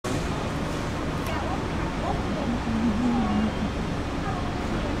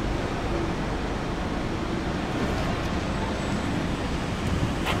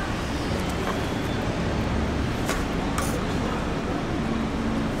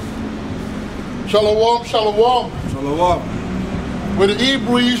Shalom, shalom. Shalom. With the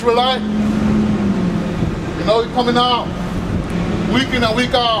Hebrew Israelite, you know, coming out week in and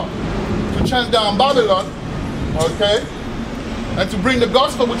week out to chant down Babylon, okay? And to bring the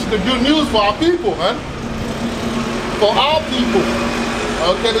gospel, which is the good news for our people, man. For our people,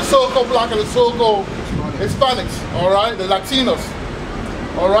 okay? The so-called black and the so-called Hispanics, all right? The Latinos,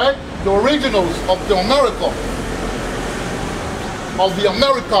 all right? The originals of the America. Of the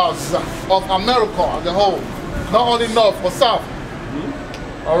Americas, of America as a whole, not only North or South.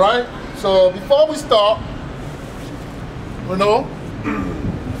 All right. So before we start, you know,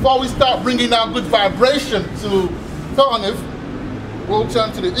 before we start bringing out good vibration to Taunif, we'll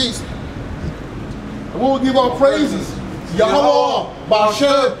turn to the east. And we'll give our praises. Yahweh,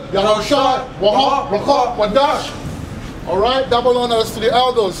 Basher, Yahushua, Wahab, Rakah, Wadash. All right. Double honors to the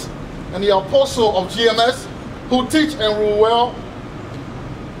elders and the apostle of GMS who teach and rule well.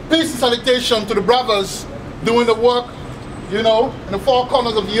 Peace and salutation to the brothers doing the work, you know, in the four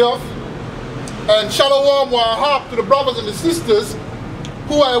corners of the earth. And shalom wahab to the brothers and the sisters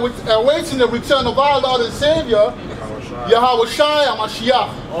who are awaiting the return of our Lord and Savior, Yahushua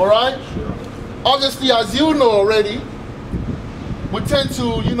HaMashiach, all right? Obviously, as you know already, we tend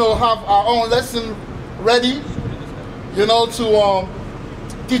to, you know, have our own lesson ready, you know, to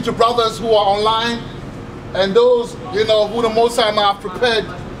teach the brothers who are online and those, you know, who the Most High have prepared,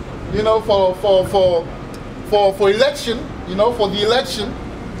 you know, for election, you know, for the election,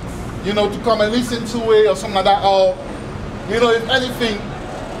 you know, to come and listen to it or something like that. Or, you know, if anything,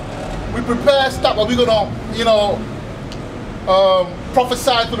 we prepare stuff, or we're gonna, you know,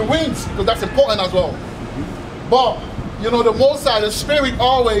 prophesy to the winds, because that's important as well. But, you know, the Most High, the Spirit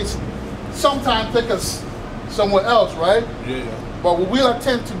always sometimes take us somewhere else, right? Yeah. But we will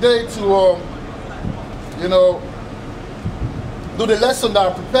attempt today to, you know, do the lesson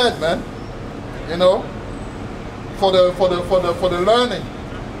that I prepared, man. You know, for the learning,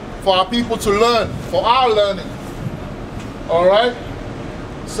 for our people to learn, for our learning. All right.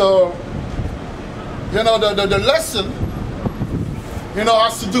 So, you know, the lesson, you know,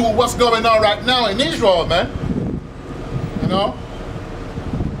 has to do with what's going on right now in Israel, man. You know,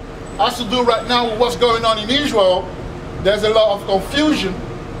 has to do right now with what's going on in Israel. There's a lot of confusion.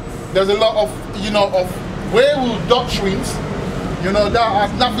 There's a lot of, you know, of wayward doctrines. You know, that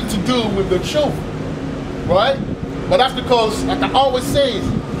has nothing to do with the truth, right? But that's because, like I always say,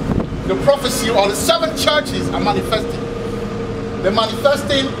 the prophecy or the 7 churches are manifesting. They're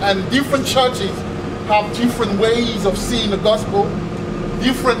manifesting, and different churches have different ways of seeing the gospel,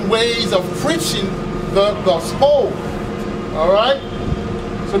 different ways of preaching the gospel. All right?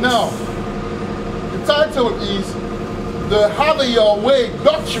 So now, the title is the Have Your Way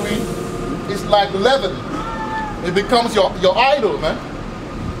Doctrine is like Leaven. It becomes your idol, man.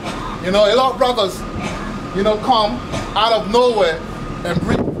 You know, a lot of brothers, you know, come out of nowhere and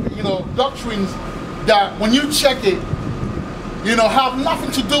bring, you know, doctrines that when you check it, you know, have nothing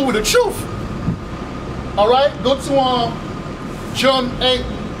to do with the truth. All right, go to John 8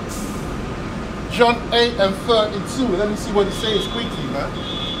 and 32. Let me see what it says quickly, man.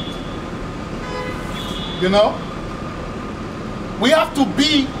 You know, we have to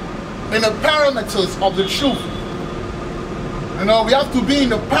be in the parameters of the truth. You know, we have to be in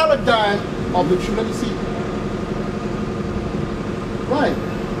the paradigm of the truth. Let me see. Right.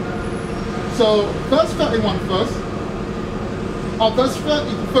 So, verse 31 first. Or verse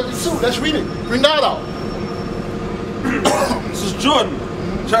 32. Let's read it. Bring that out. This is John,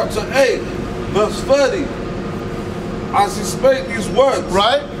 chapter 8, verse 30. As he spake these words,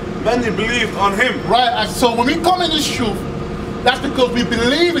 right? Many believed on him. Right. And so when we come in this truth, that's because we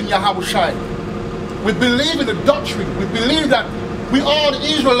believe in Yahushua. We believe in the doctrine. We believe that we are the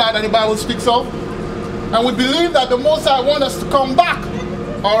Israelite that the Bible speaks of. And we believe that the Most High wants us to come back.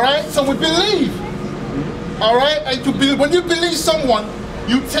 All right? So we believe. All right? And to believe, when you believe someone,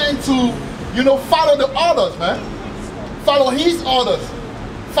 you tend to, you know, follow the orders, man. Follow his orders.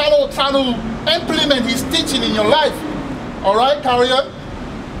 Follow, try to implement his teaching in your life. All right? Carry on.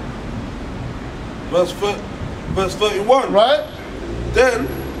 Verse 31. Right? Then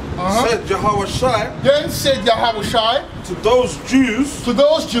said Yahushua. Then said Yahushua to those Jews. To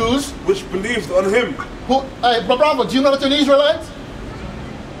those Jews which believed on him. Who, hey, brother, do you know that you're an Israelite?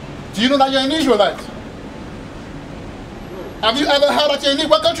 Do you know that you're an Israelite? Have you ever heard that you're an Israelite?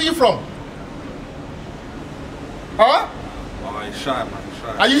 What country are you from? Huh? Oh, I'm shy, man.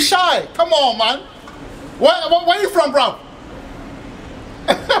 Shy. Are you shy? Come on, man. Where are you from, bro?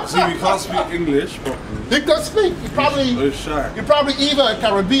 See, we can't speak English, but he can speak. He probably shy. You're probably either a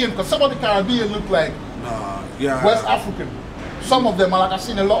Caribbean, because some of the Caribbean look like yeah, West African. Some of them, like I've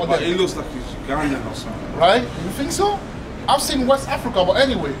seen a lot of But them. he looks like he's Ugandan or something. Right? You think so? I've seen West Africa, but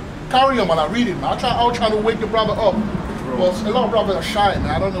anyway, carry on, man. I read it, man. I'll try to wake your brother up. But a lot of brothers are shy, man.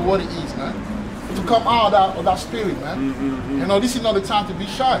 I don't know what it is, man. To come out of that spirit, man. You know, this is not the time to be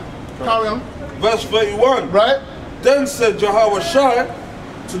shy. Carry on. Verse 31. Right? Then said Jehovah Shai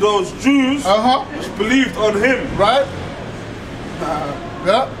to those Jews which believed on him. Right?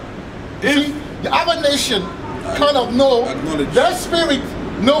 Yeah. You see, the other nation kind of know, their spirit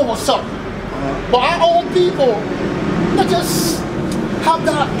know what's up. But our own people, they just have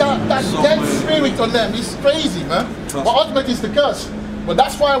that dead spirit on them. It's crazy, man. But ultimately it's the curse. But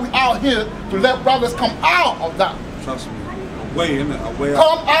that's why we're out here to let brothers come out of that. Trust me. A way, innit? A way out.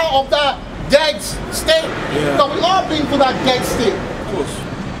 Come out of that dead state. Yeah. So we all been through that dead state. Of course.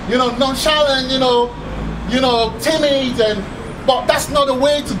 You know, nonchalant, you know, timid, but that's not the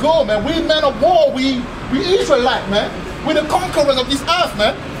way to go, man. We men of war, we Israelite, man. We're the conquerors of this earth,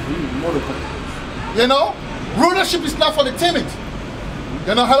 man. You know, rulership is not for the timid.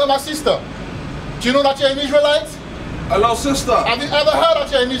 You know, hello, my sister. Do you know that you're an Israelite? Hello, sister. Have you ever heard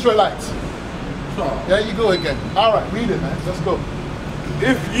that you're an Israelite? Sure. There you go again. All right, read it, man. Let's go.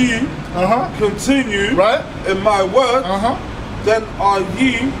 If ye continue in my word, then are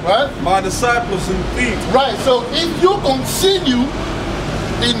ye my disciples indeed. Right, so if you continue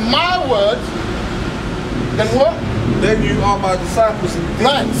in my word, then what? Then you are my disciples indeed.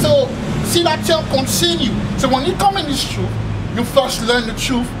 Right, so see that term continue. So when you come in this truth, you first learn the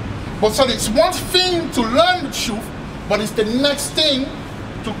truth. But so it's one thing to learn the truth, but it's the next thing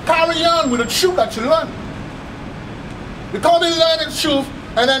to carry on with the truth that you learn. You can't be learning the truth,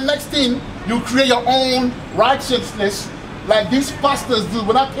 and then next thing, you create your own righteousness, like these pastors do.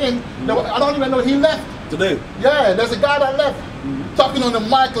 When I came, I don't even know he left. Today? Yeah, there's a guy that left, talking on the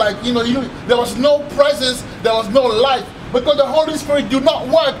mic like, you know, there was no presence, there was no life, because the Holy Spirit do not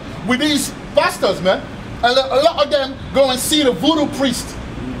work with these pastors, man. And a lot of them go and see the voodoo priest.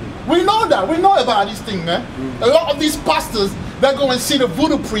 We know that. We know about this thing, man. A lot of these pastors, they go and see the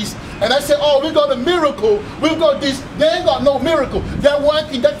voodoo priest, and they say, oh, we got a miracle, we got this. They ain't got no miracle. They're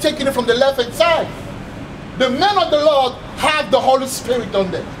working, they're taking it from the left-hand side. The men of the Lord have the Holy Spirit on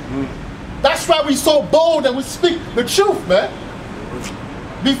them. That's why we're so bold and we speak the truth, man.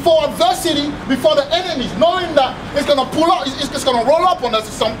 Before adversity, before the enemies, knowing that it's going to pull up, it's just going to roll up on us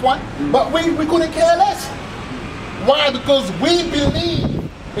at some point, but we couldn't care less. Why? Because we believe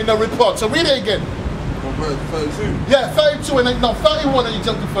in the report. So read it again. 32. Yeah, 32 and then, no, 31 and you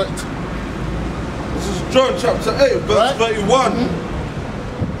jump to 32. This is John chapter 8, verse 31.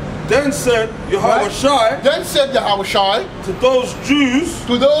 Then said Jehovah Shai. Then said Jehovah Shai to those Jews.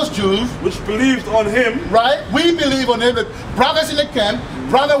 To those Jews which believed on him. Right? We believe on him. Brothers in the camp,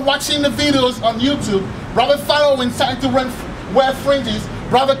 brother watching the videos on YouTube, brother following, starting to wear fringes,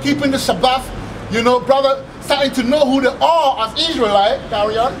 brother keeping the Shabbat, you know, brother starting to know who they are as Israelite.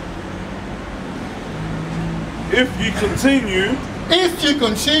 Carry on. If you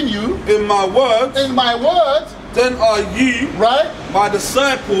continue in my word, then are ye my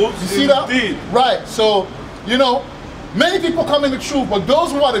disciples. You see indeed. That? Right. So, you know, many people come in the truth, but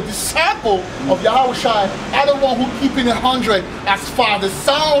those who are the disciple of Yahweh Shai are the one who keeping 100 as far as the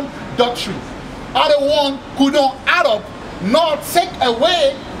sound doctrine. Are the one who don't add up nor take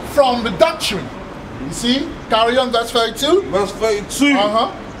away from the doctrine. You see? Carry on, verse 32. Verse 32.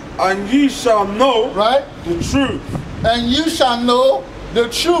 And ye shall know the truth. And you shall know the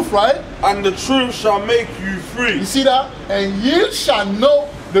truth, right? And the truth shall make you free. You see that? And you shall know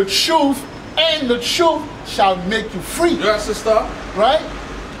the truth, and the truth shall make you free. Yeah, sister. Right?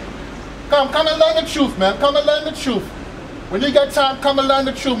 Come and learn the truth, man. Come and learn the truth. When you get time, come and learn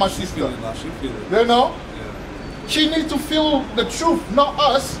the truth, my sister. She feel it. You know? Yeah. She needs to feel the truth, not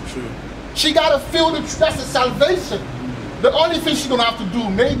us. True. She got to feel the truth. That's the salvation. The only thing she's going to have to do,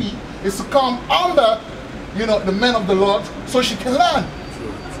 maybe, is to come under, you know, the men of the Lord so she can learn.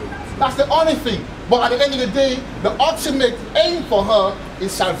 True. That's the only thing. But at the end of the day, the ultimate aim for her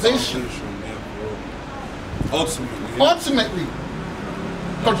is salvation. Ultimately.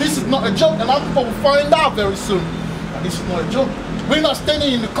 Because this is not a joke, and our people will find out very soon that this is not a joke. We're not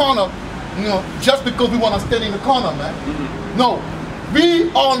standing in the corner, you know, just because we want to stand in the corner, man. No.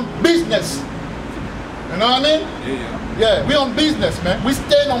 We on business. You know what I mean? Yeah, we on business, man. We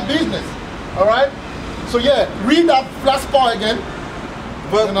stand on business. Alright? So yeah, read that last part again.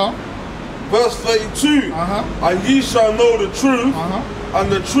 But, you know? Verse 32. And ye shall know the truth,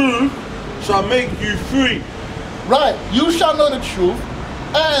 and the truth shall make you free. Right. You shall know the truth,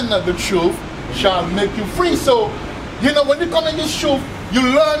 and the truth shall make you free. So, you know, when you come in this truth, you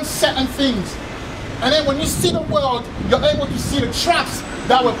learn certain things. And then when you see the world, you're able to see the traps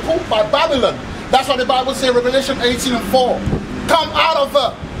that were put by Babylon. That's what the Bible says, Revelation 18:4. Come out of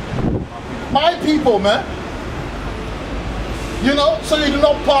her, my people, man. You know, so you do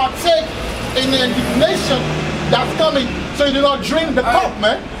not partake in the indignation that's coming. So you do not drink the cup,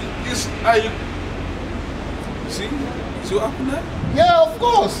 man. See what happened there? Yeah, of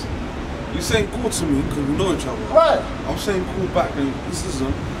course. You're saying cool to me because we know each other. Right. I'm saying cool back and this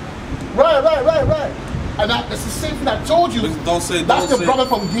isn't. Right. And that's the same thing I told you. Don't say that's the brother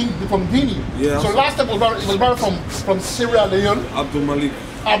from Guinea. Yeah. So last time it was brother from Sierra Leone.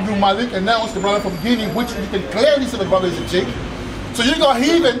 Abdul Malik, and now it's the brother from Guinea, which you can clearly see the brother is a Jake. So you got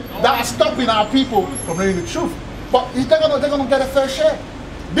heathen that are stopping our people from reading the truth. But they're gonna get a fair share.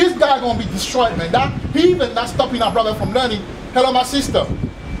 This guy gonna be destroyed, man. That heathen that's stopping our brother from learning. Hello, my sister.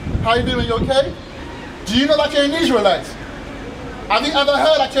 How you doing? You okay? Do you know that you're an Israelite? Have you ever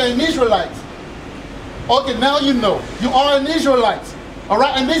heard that you're an Israelite? Okay, now you know. You are an Israelite.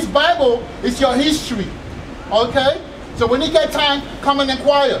 Alright, and this Bible is your history. Okay? So when you get time, come and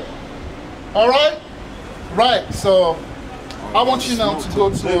inquire. Alright? Right, so I want you now to go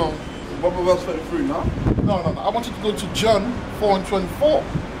to verse 33 now? No. I want you to go to John 4:24.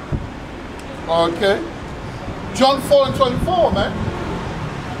 Okay? John 4:24, man.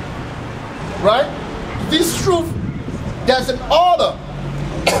 Right? This truth, there's an order.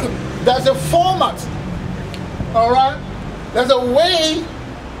 There's a format. Alright? There's a way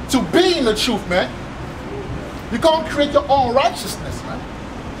to be in the truth, man. You can't create your own righteousness, man.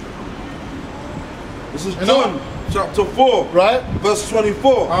 This is John chapter 4, right? Verse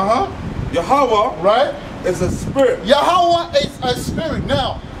 24. Yahweh, right, is a spirit. Yahweh is a spirit.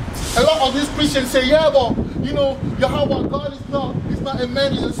 Now, a lot of these Christians say, yeah, but you know, Yahweh, God is not a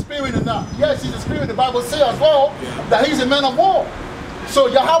man, he's a spirit and that. Yes, he's a spirit. The Bible says as well that he's a man of war. So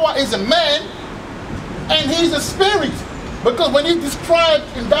Yahweh is a man and he's a spirit. Because when he's described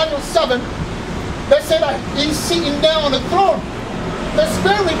in Daniel 7, they say that he's sitting down on the throne. The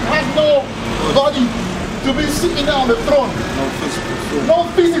spirit has no body to be sitting down on the throne. No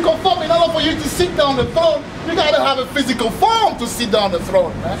physical form. In order for you to sit down on the throne, you gotta have a physical form to sit down on the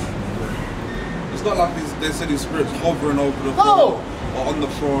throne, man. It's not like they say his spirit's hovering over the throne or on the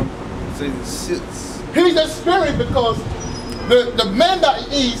throne. They say he sits. He's a spirit because the man that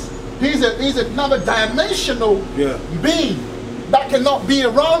he is, he's another dimensional being that cannot be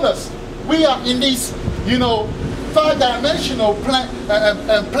around us. We are in this, you know, third-dimensional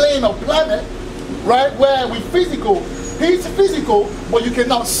plane of planet, right, where we're physical. He's physical, but you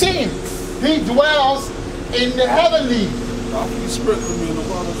cannot see him. He dwells in the heavenly. His spirit can be in the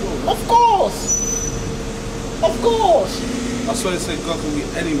world as well. Of course. That's why they say God can be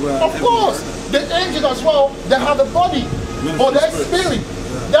anywhere. Of course. The angels as well, they have a body, but they're spirit.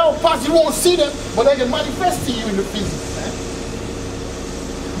 They'll pass, you won't see them, but they can manifest to you in the physical.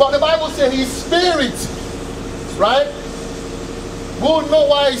 But the Bible says he's spirit, right? We'll know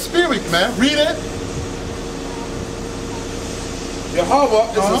why he's spirit, man. Read it.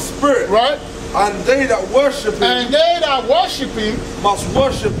 Yahweh is a spirit, right? And they that worship him, must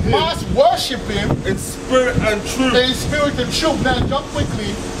worship him in spirit and truth. In spirit and truth. Now jump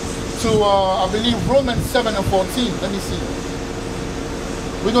quickly to I believe Romans 7:14. Let me see.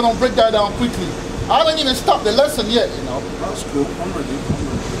 We're gonna break that down quickly. I haven't even stopped the lesson yet, you know. That's cool. I'm ready.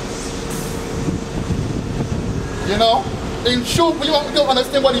 You know, in truth, we don't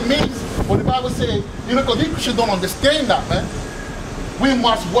understand what it means. What the Bible says, you know, because these Christians don't understand that, man. We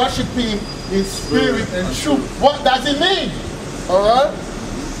must worship him in spirit and truth. What does it mean? All right?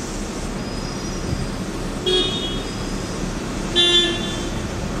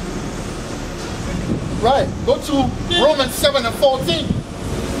 Right. Go to Romans 7:14,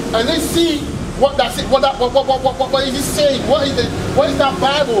 and let's see what does it. What is it saying? What is that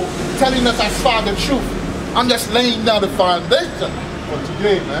Bible telling us as far as the truth? I'm just laying down the foundation for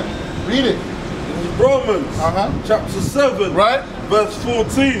today, man. Read it. Romans chapter 7, right? Verse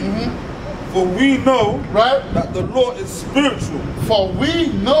 14. For we know that the Lord is spiritual. For we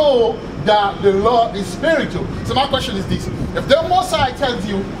know that the Lord is spiritual. So my question is this. If the Most High tells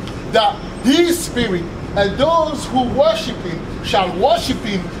you that he is spirit, and those who worship him shall worship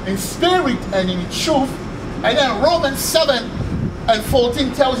him in spirit and in truth, and then Romans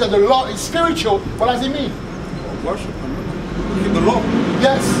 7:14 tells you that the Lord is spiritual, what does it mean? Worship him. Keep the law.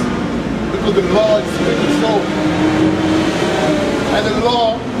 Yes. Because the Lord is spiritual. And the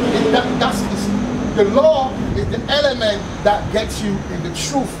law is the element that gets you in the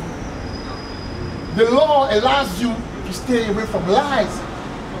truth. The law allows you to stay away from lies.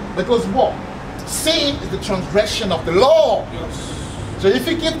 Because what? Sin is the transgression of the law. Yes. So if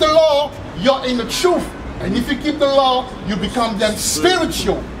you keep the law, you're in the truth. And if you keep the law, you become them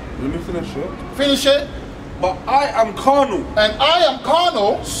spiritual. Let me finish it. Finish it. But I am carnal. And I am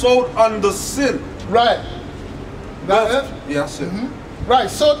carnal. Sold under sin. Right. That it? Yeah, that's it. Right,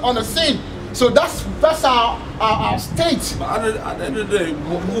 sold under sin. So that's our state. But at the end of the day,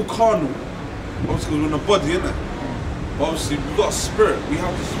 we're all carnal. Obviously, we're in a body, innit? But obviously, we've got a spirit. We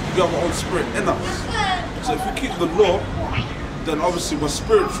have our own spirit in us. So if we keep the law, then obviously we're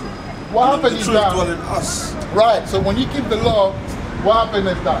spiritual. What happens is that, dwell in us. Right, so when you keep the law, what happens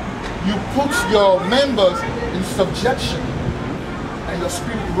is that you put your members in subjection and your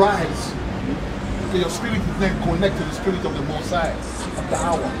spirit rise. So your spirit is then connected to the spirit of the Most High, of the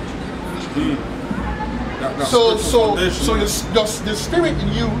hour. So the spirit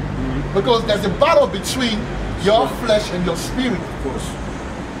in you, because there's a battle between your flesh and your spirit. Of course.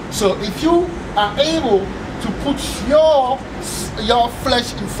 So if you are able to put your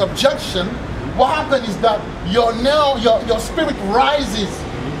flesh in subjection, what happens is that your spirit rises.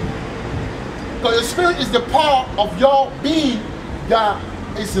 Because your spirit is the part of your being that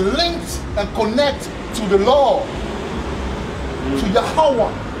is linked and connected to the Lord, to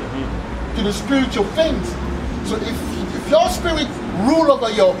Yahweh, to the spiritual things. So if your spirit rule over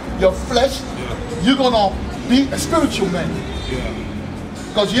your flesh, you're gonna be a spiritual man.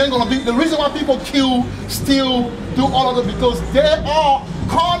 Because you ain't gonna be. The reason why people kill, steal, do all of it, because they are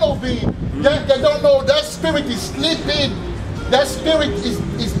carnal beings. They don't know their spirit is sleeping. Their spirit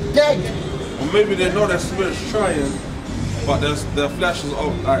is dead. Or maybe they know their spirit's trying, but their flesh is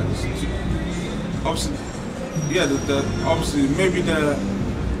off. Like, obviously, yeah. Obviously, maybe the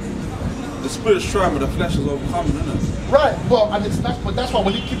spirit's trying, but the flesh is overcoming, isn't it? Right. But that's why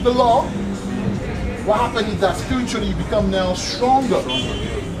when you keep the law, what happens is that spiritually you become now stronger.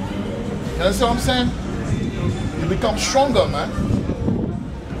 You understand what I'm saying? You become stronger, man.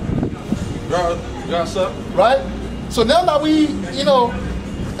 Yeah, sir. Right? So now that we,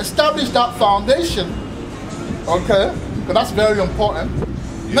 establish that foundation, okay, because that's very important.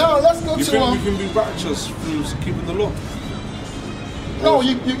 Yeah. Now let's go you to... think we can be righteous through keeping the law? No,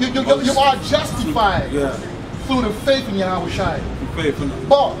 you are justified through the faith in Yahweh Shai. But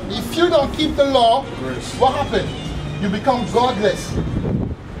if you don't keep the law, what happens? You become godless.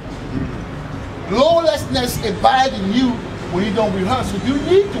 Lawlessness abides in you when you don't rehearse. So you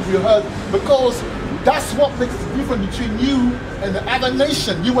need to rehearse, because that's what makes the difference between you and the other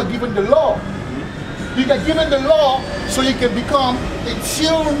nation. You were given the law. You get given the law so you can become in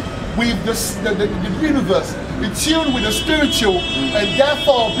tune with the universe, in tune with the spiritual, and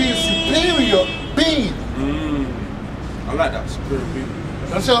therefore be a superior being. I like that, spirit being.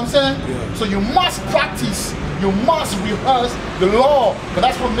 That's what I'm saying? Yeah. So you must practice, you must rehearse the law. But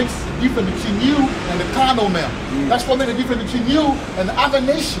that's what makes the difference between you and the carnal man. That's what makes the difference between you and the other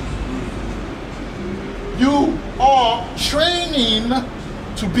nation. You are training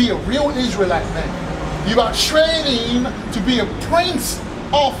to be a real Israelite man. You are training to be a prince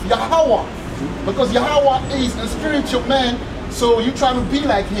of Yahweh. Because Yahweh is a spiritual man, so you try to be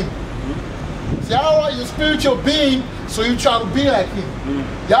like him. Yahweh is a spiritual being, so you try to be like him.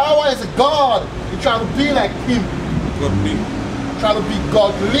 Yahweh is a God, you try to be like him. Godly. Try to be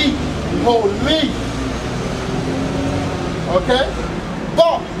godly, holy. Okay?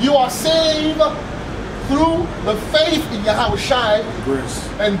 But you are saved through the faith in Yahweh Shai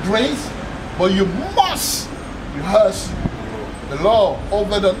and grace, but you must rehearse the law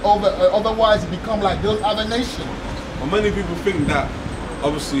otherwise you become like those other nations. Well, many people think that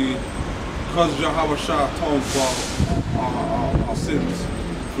obviously because Yahweh Shai atoned for our sins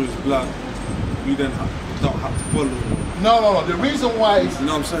through his blood, we then don't have to follow him. No. The reason why is, you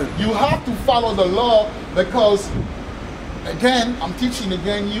know what I'm saying? You have to follow the law, because again, I'm teaching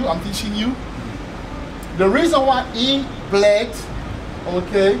you. The reason why he bled,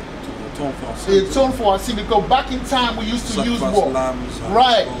 okay, he atoned for our sin, because back in time we used to use what?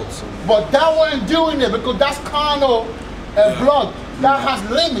 Right. But that wasn't doing it, because that's carnal blood. That has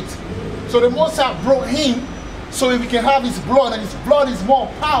limits. So the Most High brought him so that we can have his blood, and his blood is more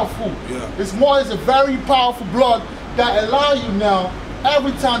powerful. It's a very powerful blood that allows you now,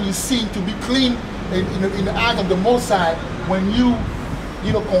 every time you sin, to be clean in the eyes of the Most High when you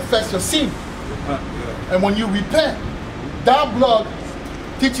confess your sin. And when you repent, that blood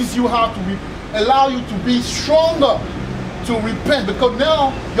teaches you how to allow you to be stronger to repent, because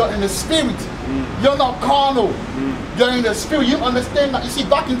now you're in the spirit. You're not carnal. You're in the spirit. You understand that? You see,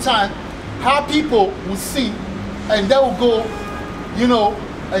 back in time, how people would sin and they will go,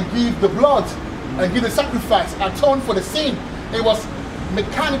 and give the blood and give the sacrifice, atone for the sin. It was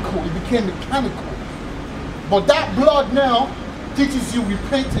mechanical. It became mechanical. But that blood now teaches you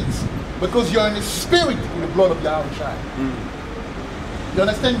repentance. Because you're in the spirit with the blood of Yahweh Shai. You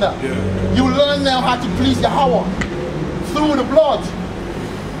understand that? Yeah. You learn now how to please Yahweh through the blood.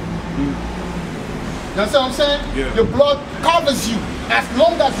 You understand what I'm saying? Yeah. Your blood covers you as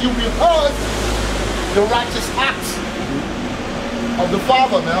long as you rehearse the righteous acts of the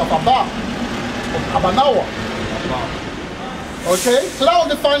Father, man, of Abba, of Abanawa. Okay? So that was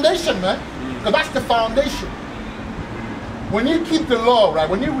the foundation, man. Because that's the foundation. When you keep the law, right,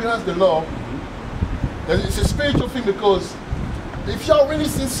 when you rehearse the law, it's a spiritual thing, because if you're really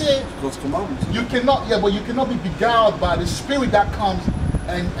sincere, you cannot, but you cannot be beguiled by the spirit that comes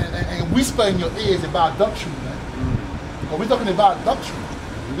and whisper in your ears about doctrine, man. But we're talking about doctrine.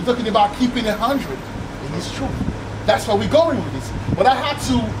 We're talking about keeping 100 in this truth. That's where we're going with this. But I had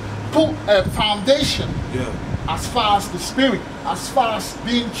to put a foundation as far as the spirit, as far as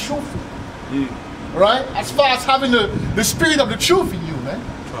being truthful. Right? As far as having the spirit of the truth in you, man.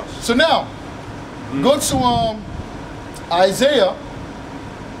 Trust. So now, go to Isaiah.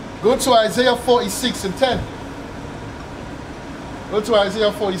 Go to Isaiah 46 and 10. Go to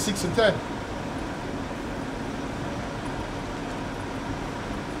Isaiah 46 and 10.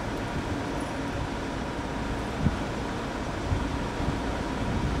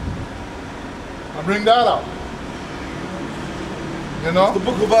 I'll bring that out. You know? It's the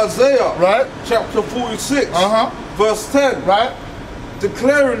book of Isaiah, right? Chapter 46, verse 10. Right?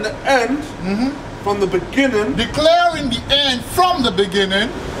 Declaring the end from the beginning. Declaring the end from the beginning.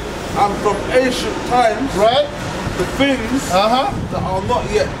 And from ancient times. Right? The things that are not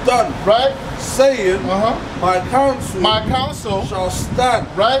yet done. Right? Saying, my counsel shall stand.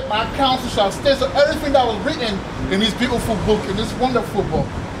 Right? My counsel shall stand. So everything that was written in this beautiful book, in this wonderful book,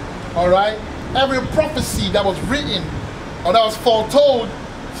 all right? Every prophecy that was written or that was foretold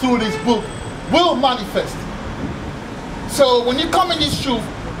through this book will manifest. So when you come in this truth,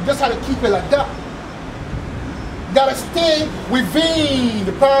 you just have to keep it like that. You gotta stay within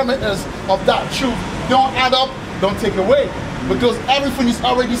the parameters of that truth. Don't add up, don't take away, because everything is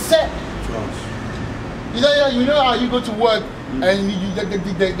already set. You know how you go to work and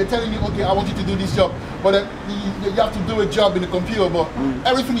they're telling you, okay, I want you to do this job, but you have to do a job in the computer, but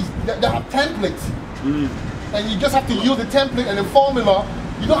everything is, they have templates. And you just have to use the template and the formula.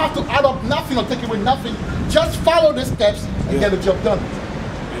 You don't have to add up nothing or take away nothing. Just follow the steps and get the job done.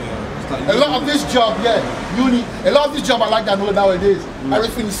 A lot of this job, a lot of this job I like that nowadays.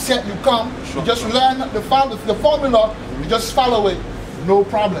 Everything is set, you come, you just learn the formula, you just follow it, no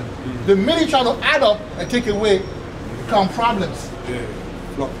problem. The minute you try to add up and take away, come problems.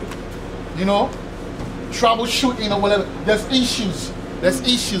 You know, troubleshooting or whatever, there's issues.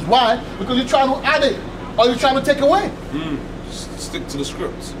 Why? Because you're trying to add it or you're trying to take away. Stick to the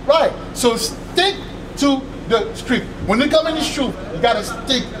script. Right. So stick to the script. When you come in this truth, you gotta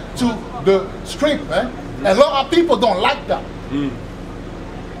stick to the script, man. And a lot of people don't like that.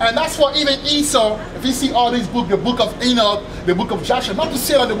 And that's why even Esau, if you see all these books, the book of Enoch, the book of Joshua, not to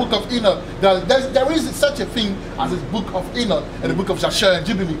say that the book of Enoch, there is such a thing as the book of Enoch and the book of Joshua and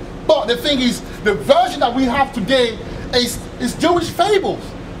Jubilee. But the thing is, the version that we have today is Jewish fables.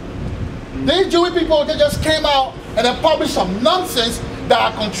 These Jewish people, they just came out and they published some nonsense that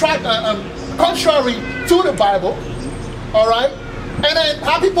are contrary to the Bible. All right? And then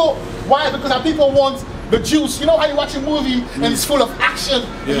how people, why? Because how people want the Jews. You know how you watch a movie and it's full of action,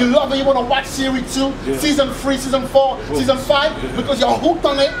 and you love it, you want to watch series 2, season 3, season 4, season 5, because you're hooked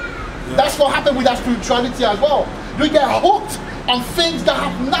on it. That's what happened with that spirituality as well. You get hooked on things that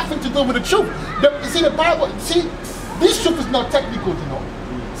have nothing to do with the truth. You see, the Bible, this truth is not technical, you know.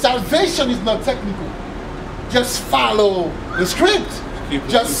 Salvation is not technical. Just follow the script.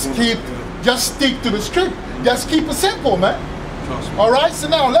 Just stick to the script. Just keep it simple, man. All right, so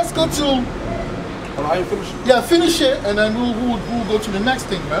now let's go to. Finish it, and then we'll go to the next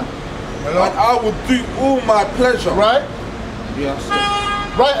thing, man. And I will do all my pleasure. Right? Yes.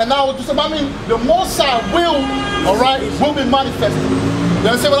 Right, and now just I mean the Most High will be manifested. You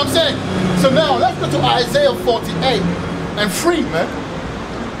understand what I'm saying? So now let's go to Isaiah 48 and 3, man.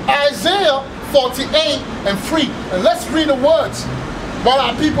 Isaiah 48 and 3, and let's read the words. While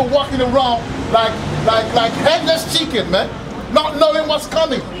our people walking around like headless chicken, man, not knowing what's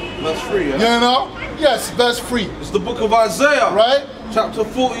coming. Verse 3, yeah? You know? Yes, verse 3. It's the book of Isaiah. Right? Chapter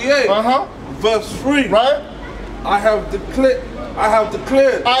 48. Verse 3. Right? I have declared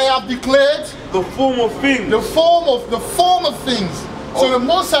the form of things. The form of things. So the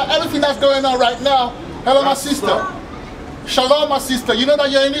Most High, everything that's going on right now. Hello, my sister. Shalom, my sister. You know that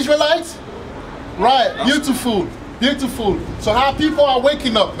you're an Israelite? Right. Beautiful. Beautiful. So how people are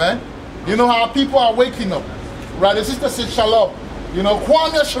waking up, man. You know how people are waking up. Right? The sister said shalom. You know,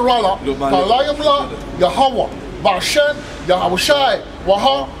 Kwame Sharala, Kalayamla, Yahweh, Bashan, Yahushai,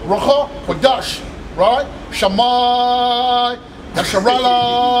 Waha, Raha, Kodash, right? Shammai,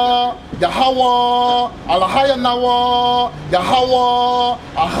 Yasharala, Yahweh, Alahaya Nawa, Yahweh,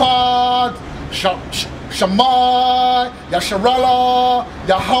 Ahad, Shammai, Yasharala,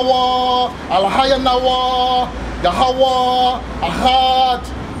 Yahweh, Alahaya Nawa, Yahweh, Ahad,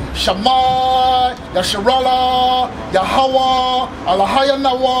 Shammai, Yasharala, Yahweh, Alahaya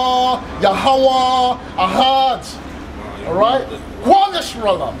Nawa, Yahweh, Ahad. Alright? One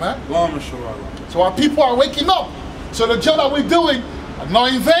Yasharala, man. One Yasharala. So our people are waking up. So the job that we're doing are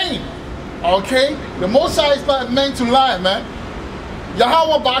not in vain. Okay? The Most High is not meant to lie, man.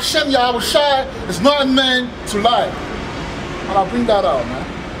 Yahweh Ba'ashem Yahushai is not meant to lie. And I'll bring that out, man.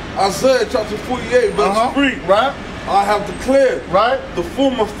 Isaiah chapter 48, verse 3. Right? I have declared the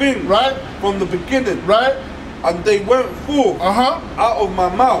former things from the beginning. Right? And they went forth out of my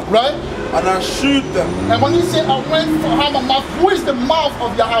mouth. Right? And I shewed them. And when he said I went from out of my mouth, who is the mouth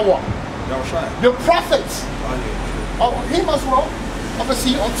of Yahweh? Yahushai. The prophets. Him as well.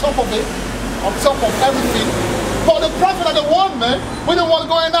 Obviously on top of it. On top of everything. But the prophet are the one, man. We don't want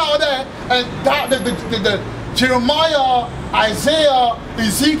going out there and that the Jeremiah, Isaiah,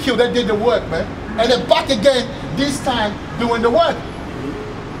 Ezekiel, they did the work, man. And they're back again, this time doing the work.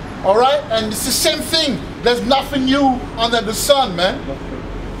 Alright? And it's the same thing. There's nothing new under the sun, man.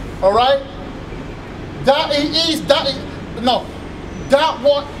 Alright? That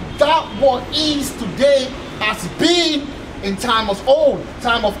what is today has been in time of old.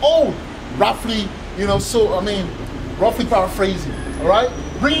 Roughly, you know, so I mean, roughly paraphrasing. Alright?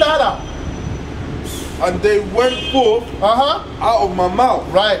 Bring that up. And they went forth out of my mouth.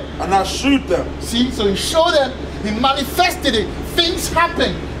 Right. And I shewed them. See, so he showed them, he manifested it. Things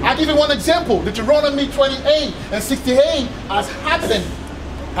happen. I'll give you one example. Deuteronomy 28 and 68 has happened.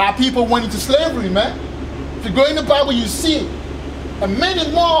 How people went into slavery, man. If you go in the Bible, you see it. And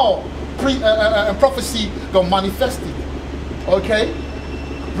many more prophecy got manifested. Okay?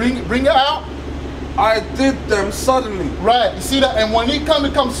 Bring it out. I did them suddenly. Right, you see that? And when it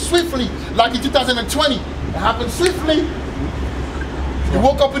comes swiftly, like in 2020, it happened swiftly. You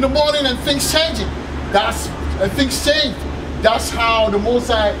woke up in the morning and things changing. Things changed. That's how the Most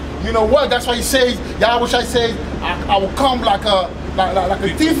High, you know what? That's why he says, Yahweh says, I will come like a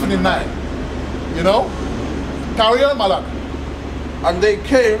thief in the night. You know? Carry on, Malak. And they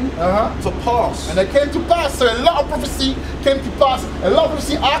came to pass. And they came to pass. So a lot of prophecy came to pass. A lot of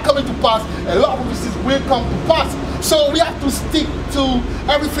prophecy are coming to pass. A lot of prophecies will come to pass. So we have to stick to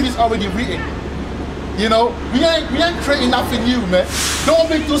everything is already written. You know, we ain't creating nothing new, man. Don't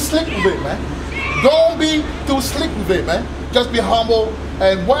be too slick with it, man. Don't be too slick with it, man. Just be humble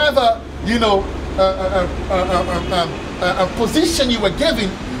and whatever, you know, a position you were given,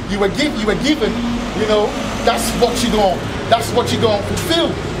 you were given, you know, that's what you're going to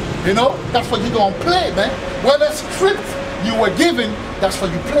fulfill. You know, that's what you're going to play, man. Whatever script you were given, that's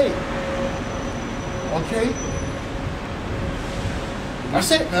what you play. Okay?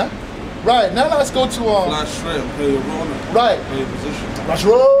 That's it, man. Right, now let's go to flash straight and play your role. Right. Play your position. That's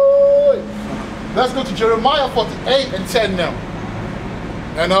right. Let's go to Jeremiah 48 and 10 now.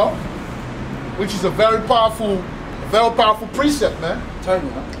 You know? Which is a very powerful precept, man. Tell me,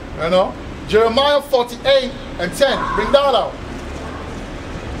 man. You know? Jeremiah 48 and 10. Bring that out.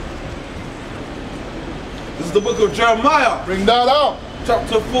 This is the book of Jeremiah. Bring that out.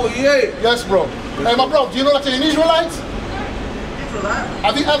 Chapter 48. Yes, bro. Hey, my bro, do you know that you're an Israelite?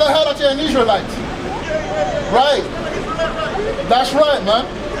 Have you ever heard that you're an Israelite? Right. That's right, man.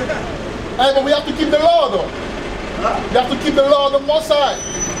 Hey, but we have to keep the law, though. You have to keep the law of the Most High.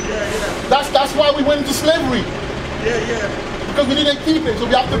 That's why we went into slavery. Because we didn't keep it, so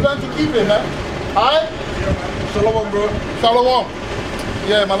we have to learn to keep it, man. Alright? Shalom, bro. Shalom.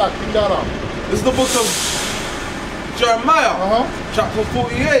 Yeah, man, like, bring that out. This is the book of Jeremiah, chapter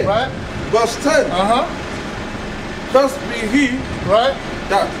 48, verse 10. Blessed be he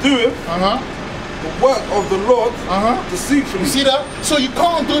that doeth the work of the Lord deceitfully. You see that? So you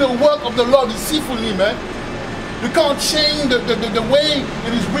can't do the work of the Lord deceitfully, man. You can't change the way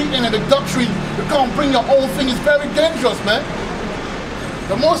it is written and the doctrine. You can't bring your own thing. It's very dangerous, man.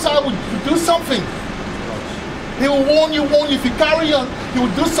 The Most High will do something. He will warn you. If you carry on, he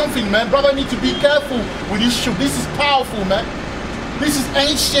will do something, man. Brother, need to be careful with this shoe. This is powerful, man. This is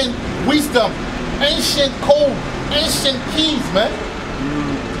ancient wisdom, ancient code, ancient keys, man.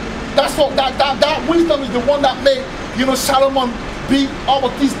 That's what that wisdom is the one that made, you know, Solomon be up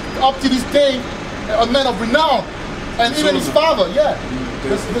to this day a man of renown, and even his father, David,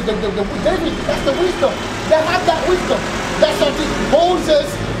 that's the wisdom. They have that wisdom. That's something Moses,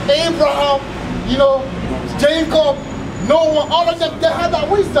 Abraham, you know, Jacob, Noah, all of them, they had that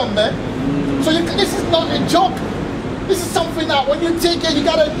wisdom, man. So this is not a joke. This is something that when you take it, you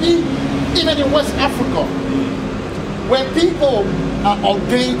gotta be, even in West Africa, when people are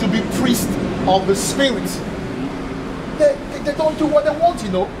ordained to be priests of the spirit, they don't do what they want, you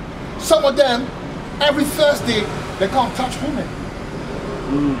know. Some of them, every Thursday, they can't touch women.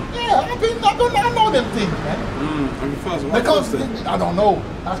 Yeah, I know them things, man. Because I don't know.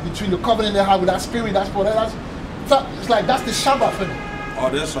 That's between the covenant they have with that spirit. That's what it's like. That's the Shabbat for them. Oh,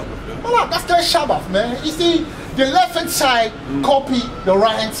 that's Shabbat. Yeah. Well, that's their Shabbat, man. You see, the left hand side copy the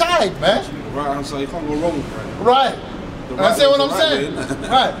right hand side, man. The right hand side, you can't go wrong with it. Right. I see what I'm saying.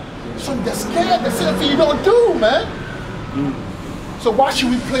 Right. So they're scared. That's something you don't do, man. So why should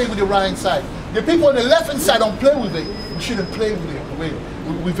we play with the right hand side? The people on the left hand side don't play with it. We shouldn't play with it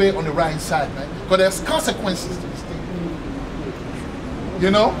with it on the right hand side, man. But there's consequences to this thing.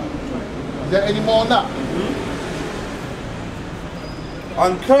 You know? Is there any more on that?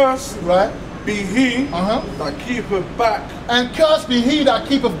 And cursed, right, be he that keepeth back. And cursed be he that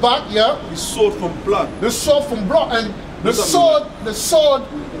keepeth back, yeah. The sword from blood. The sword from blood. And the sword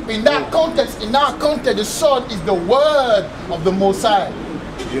in that context, the sword is the word of the Most High.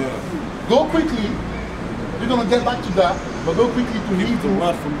 Yeah. Go quickly. We're gonna get back to that, but go quickly to keep the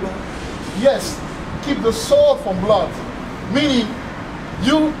word from blood. Yes, keep the sword from blood. Meaning,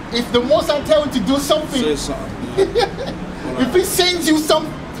 if the Most High tells you to do something, say something. if he sends you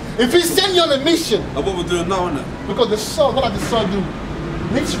if he sends you on a mission, that's what we're doing now, isn't it? Because the sword, what does the sword do?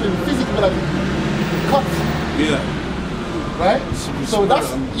 Literally, physically, like cut. Yeah. Right? So that's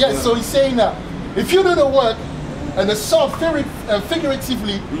so he's saying that if you do the work, and the sword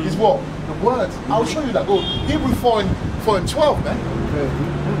figuratively is what? The words. I'll show you that. Go Hebrew 4 and 12, man.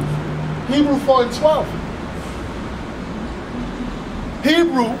 Hebrew 4 and 12.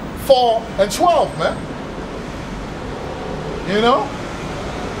 Hebrew 4 and 12, man. You know?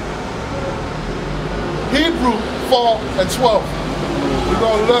 Hebrew 4 and 12. We're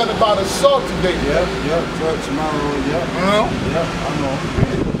going to learn about the sword today. Yeah, tomorrow, yeah. I know.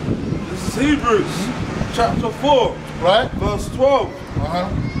 This is Hebrews chapter 4, right? Verse 12.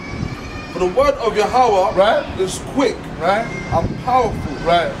 For the word of Yahweh, right, is quick, right, and powerful,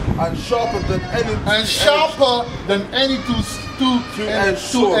 right, and sharper than any two-edged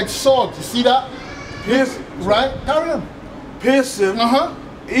sword. You see that? Piercing, right? Carry on. Piercing,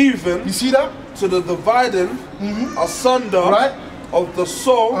 even. You see that? To the dividing asunder, right, of the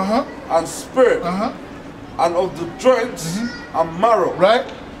soul and spirit, and of the joints and marrow, right,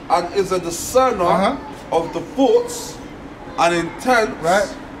 and is a discerner of the thoughts and intents, right,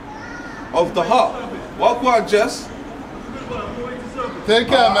 of the heart. Well, go on, Jess. Take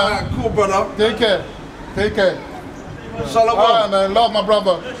care, man. Right, cool, brother. Take care. Take care. Shalom. All right, man. Love, my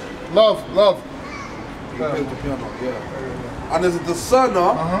brother. Love. And is a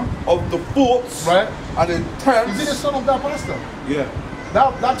discerner of the thoughts, right, and intents. Is he the son of that pastor? Yeah.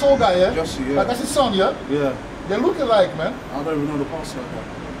 That tall guy, yeah? Yes, yeah. That's his son, yeah? Yeah. They're looking like, man. I don't even know the pastor.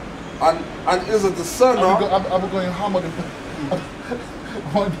 And is a discerner. I'm going to hammer them.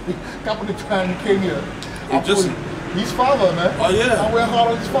 One couple of times he came here. His father, man. Oh yeah. I went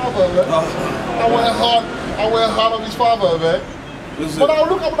hard on his father, man. I went hard on his father, man. But I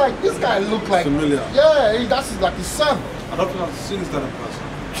look up like this guy look like familiar. Yeah, that's like his son. I don't think I've seen his dad in person.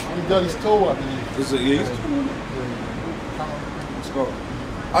 He got his toe, I believe. Is it? Yeah. Let's go.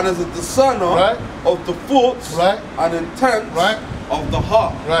 And as a discerner, right, of the thoughts, right, and intents, right, of the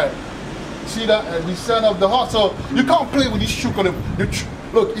heart. Right. See that? Discerner of the heart. So you can't play with this shook on him.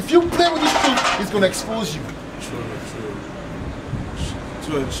 Look, if you play with this shook, it's going to expose you. True.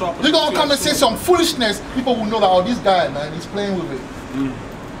 You're going to come and say some foolishness. People will know that, oh, this guy, man, he's playing with it.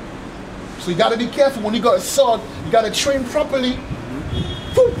 So you got to be careful when you got a sword. You got to train properly.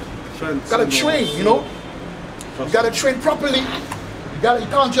 You got to train, you know. You got to train properly. You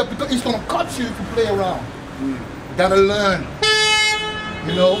can't just, because it's going to cut you if you play around. You got to learn.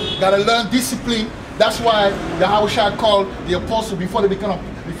 You know, got to learn discipline. That's why the Haushai called the apostle before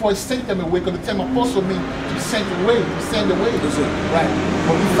he sent them away, because the term apostle means to send away, Right.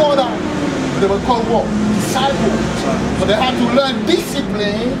 But before that, they were called what? Disciples. So they had to learn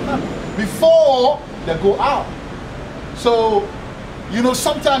discipline before they go out. So, you know,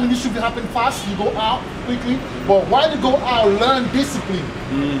 sometimes this should happen fast, you go out quickly, but while you go out, learn discipline.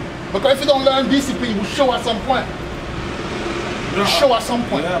 Because if you don't learn discipline, it will show at some point. Yeah, show at some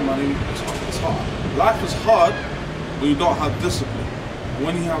point. Yeah, man, it's hard. Life is hard when you don't have discipline.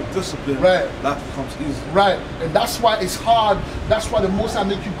 when you have discipline, right, life becomes easy. Right, and that's why it's hard. That's why the Most High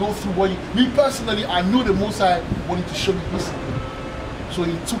make you go through what you. Me personally, I knew the Most High wanted to show me discipline, so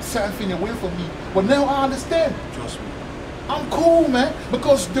He took something away from me. But now I understand. Trust me. I'm cool, man,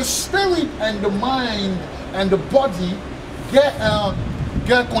 because the spirit and the mind and the body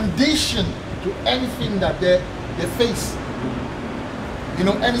get conditioned to anything that they face. You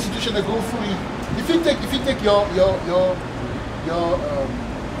know, any situation they go through. If you take your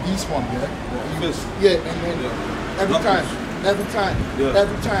this one, yeah, and then every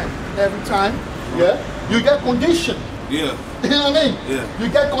time, yeah, you get conditioned. Yeah. You know what I mean? Yeah. You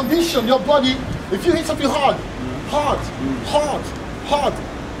get conditioned. Your body, if you hit something hard,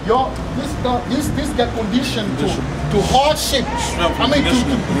 this get conditioned to hardship. I mean,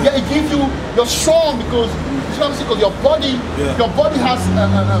 it gives you, you're strong because you know what I'm saying? Because your body has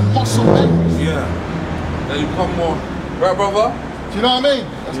muscle memory. Yeah. Then you become more, right, brother? Do you know what I mean?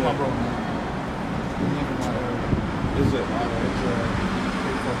 That's my brother, man. Is it?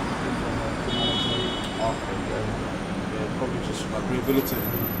 Probably just like rehabilitating.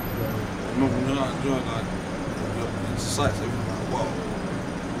 Remember when you're not enjoying like your sights, everything like wow.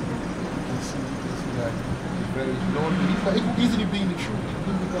 Very lonely. He could easily be in the truth. He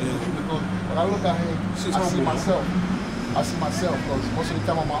could become the truth because when I look at him, I see myself. I see myself because most of the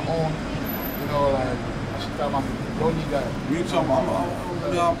time on my own, you know, like most of the time I'm a lonely guy. Me too.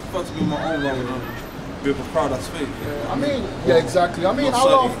 I prefer to be my own rather than be with a crowd that's fake. I mean, yeah, exactly. I mean, I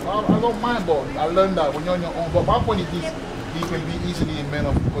don't mind, but I learned that when you're on your own. But my point is this: he can be easily a man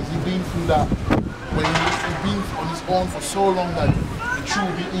of because he's been through that. When he's been on his own for so long that the truth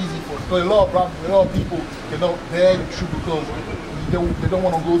will be easy for him. Because a lot of people cannot bear the truth because they don't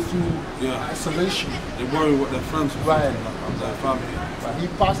want to go through isolation. They worry what their friends will think, like their family. Right, he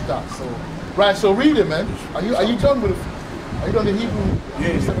passed that. So so read it, man. Are you done with it? Are you done the Hebrew?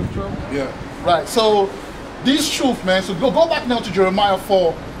 Yeah. Right. So this truth, man. So go back now to Jeremiah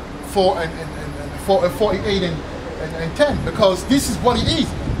 4 and 48 and 10 because this is what it is.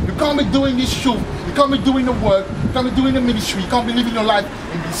 You can't be doing this truth. You can't be doing the work. You can't be doing the ministry. You can't be living your life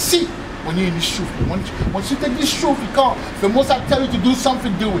in deceit when you're in this truth. Once you take this truth, you can't. The most I tell you to do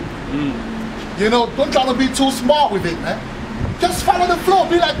something, do it. You know, don't try to be too smart with it, man. Just follow the flow.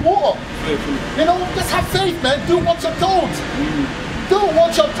 Be like water. You know, just have faith, man. Do what you're told. Do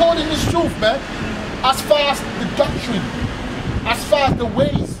what you're told in this truth, man. As far as the doctrine, as far as the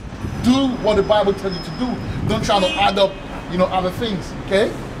ways, do what the Bible tells you to do. Don't try to add up, you know, other things.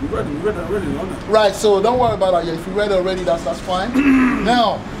 Okay? We read it already, don't we? Right, so don't worry about that. Yeah, if you read it already, that's fine.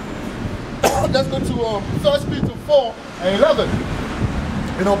 Now, let's go to 1 Peter 4 and 11.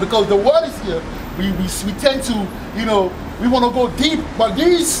 You know, because the word is here, we tend to, you know, we want to go deep, but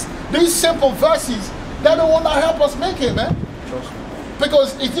these simple verses, they're the one that help us make it, man. Trust me.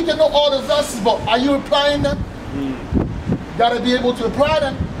 Because if you can know all the verses, but are you applying them? You gotta be able to apply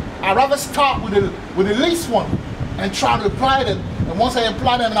them. I'd rather start with the least one and try to apply them. And once I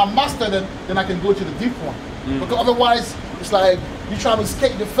apply them and I master them, then I can go to the deep one. Because otherwise, it's like you try to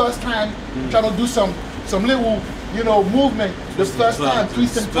skate the first time, try to do some little, you know, movement the first time,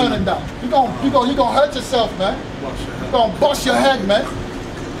 twist and turn and down. You're gonna hurt yourself, man. You're gonna bust your head, man.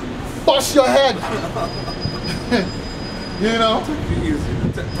 Bust your head. You know?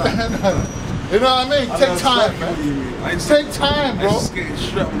 You know what I mean? Take time, man. Take time, bro. I used to get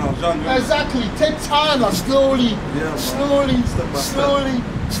strapped when I was younger. Exactly. Take time, like slowly.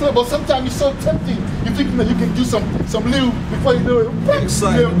 But sometimes it's so tempting. You think that you can do some little before you do it.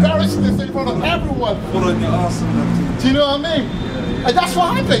 You're embarrassing yourself in front of everyone. Put on your ass and that. Do you know what I mean? And that's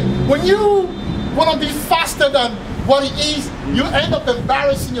what happens. When you want to be faster than what it is, you end up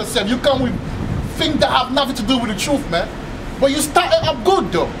embarrassing yourself. You come with things that have nothing to do with the truth, man. But you started up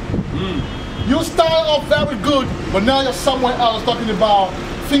good, though. You started off very good, but now you're somewhere else talking about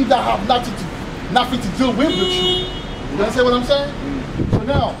things that have nothing to do with the truth. You understand what I'm saying? So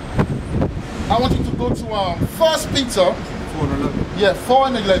now, I want you to go to 1 Peter 4 and 11. Yeah, 4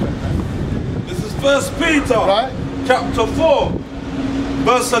 and 11. This is 1 Peter, right? Chapter 4,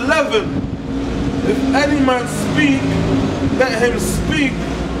 verse 11. If any man speak, let him speak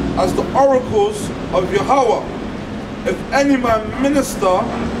as the oracles of Yahweh. If any man minister,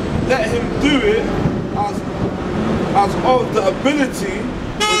 let him do it as of the ability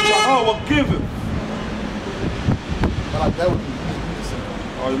which Yahweh giveth. But I doubt you.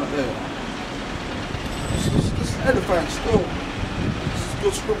 Oh, you're not there. This is edifying still. This is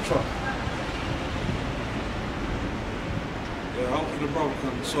good scripture. Yeah, hopefully the brother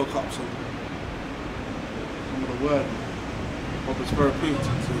can soak up some of the word. Hope it's very pleasing to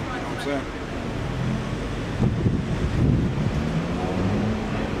you, know what I'm saying?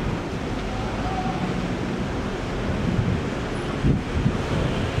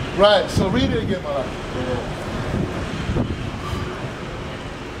 Right, so read it again, brother.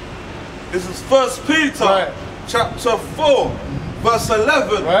 This is 1 Peter, Right. chapter 4, verse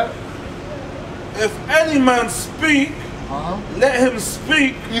 11. Right? If any man speak, let him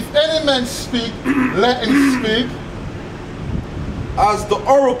speak If any man speak, let him speak as the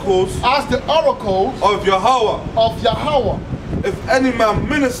oracles as the oracles of Yahweh. of Yahweh. If any man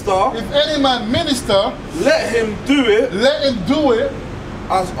minister, If any man minister, let him do it let him do it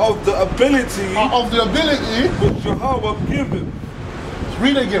as of the ability of the ability. which Yahweh give him.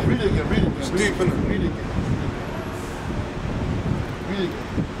 Read it again, read it again, read it again. It's deep, innit? Read it again. Read it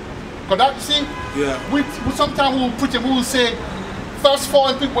again. Because that, you see, Yeah. we sometimes we will preach and we will say, first 4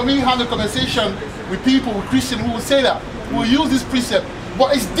 and 5, when we have a conversation with people, with Christians, we will say that. We will use this precept.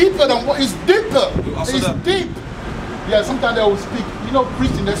 But it's deeper than what is deeper. Also It's that. deep. Yeah, sometimes they will speak. You know,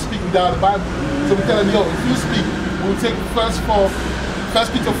 Christians, they speak without the Bible. So we tell them, yo, if you speak, we'll take first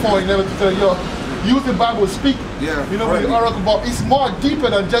Peter 4, 11 to tell you, yo, use the Bible, speak. Yeah, You know, with the right. oracle, but it's more deeper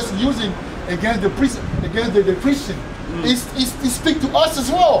than just using against the priest, against the Christian. It speaks to us as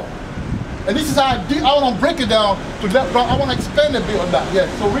well. And this is how I want to break it down to let, I want to expand a bit on that. Yeah,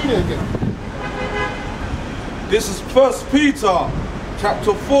 so read it again. This is 1 Peter,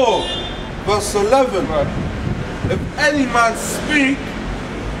 chapter 4, verse 11. Right. If any man speak,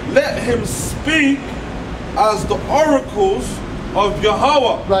 let him speak as the oracles of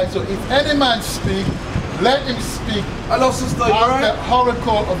Yahweh. Right, so if any man speak, let him speak Hello, sister, you as alright? the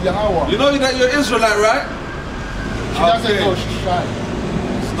oracle of Yahweh. You know that you're Israelite, right? She doesn't Okay. know, she's shy.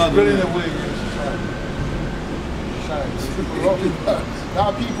 It's not Really in really. a way, yeah, she's shy. Shy.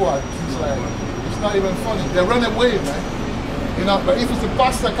 Now people are just like, it's not even funny. They run away, man. You know, but if it's a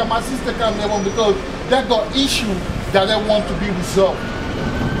pastor come, my sister come, they won't, because they got issues that they want to be resolved.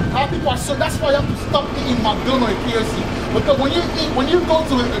 How people are so, that's why you have to stop eating McDonald's and KFC. Because when you go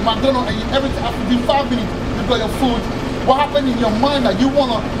to a McDonald's and everything after 5 minutes, you got your food, what happened in your mind that you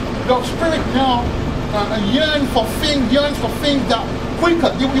wanna, your spirit now yearns for things that quicker,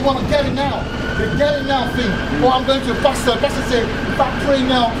 you wanna get it now. The get it now thing. Oh, I'm going to the pastor said, if I pray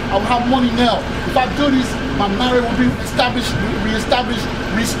now, I'll have money now. If I do this, my marriage will be established, reestablished,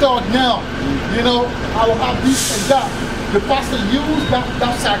 restored now. You know, I will have this and that. The pastor used that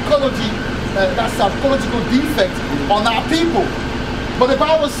psychology, that psychological defect on our people. But the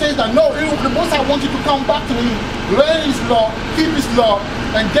Bible says that no, the Most High wants you to come back to Him, learn His law, keep His law,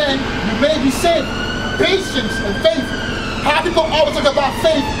 and then you may be saved. Patience and faith. How people always talk about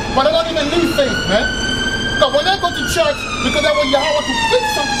faith, but they don't even live faith, man. Because when they go to church, because they want Yahweh to fix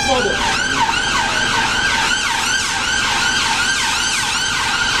something for them.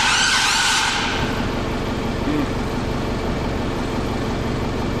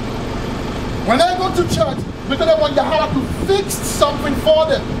 When they go to church, because they want Yahweh to fix something for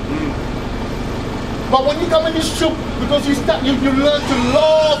them. But when you come in this troop, because you learn to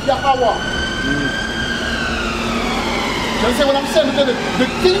love Yahweh. You understand what I'm saying? Because the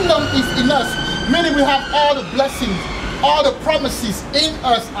kingdom is in us, meaning we have all the blessings, all the promises in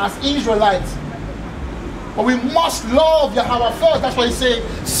us as Israelites. But we must love Yahweh first. That's why He said,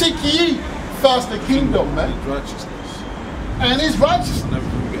 seek ye first the kingdom, man. Righteousness. And His righteousness. And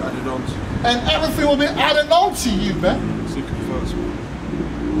everything will be added on to you. And everything will be added on to you, man. Seek it first, man.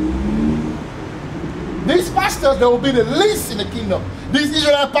 These pastors, they will be the least in the kingdom. These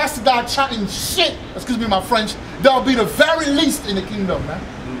Israelite pastors that are chatting shit, excuse me my French, they'll be the very least in the kingdom, man.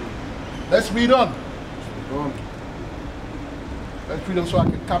 Let's read on. Go on. Let's read on so I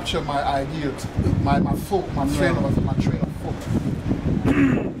can capture my ideas, my train of thought.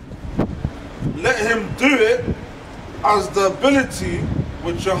 Let him do it as the ability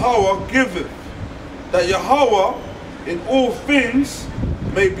which Yahweh giveth, that Yahweh in all things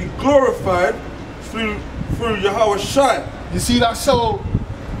may be glorified through Yahweh Shai. You see that? So,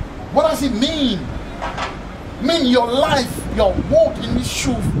 what does it mean? Mean your life, your walk in this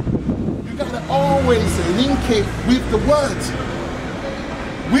truth, you gotta always link it with the words,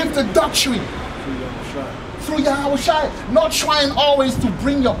 with the doctrine, through Yahweh Shai. Not trying always to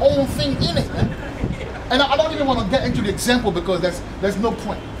bring your own thing in it, man. And I don't even want to get into the example because there's no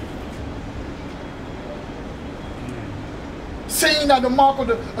point. Saying that the mark of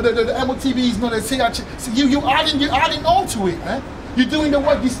the MOTV is not a CH, you adding on to it, man. You're doing the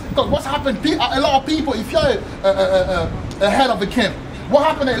work. Because what's happened? A lot of people, if you're a head of a camp, what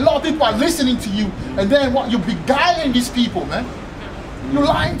happened? A lot of people are listening to you, and then what? You're beguiling these people, man. You're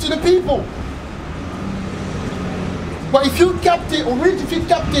lying to the people. But if you kept it, or if you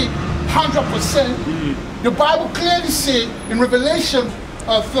kept it 100%, the Bible clearly said in Revelation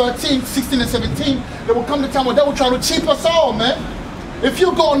 13, 16 and 17, there will come the time where they will try to cheat us all, man. If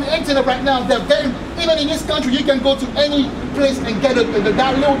you go on the internet right now, even in this country, you can go to any place and get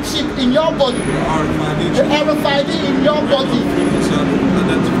that little chip in your body. The RFID in your body.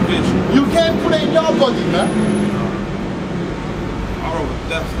 Identification. You can't put it in your body, man.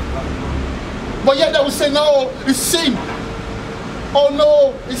 But yet they will say, no, it's sin. Oh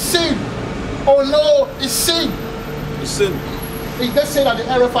no, it's sin. Oh no, it's sin. It's sin. It does say that the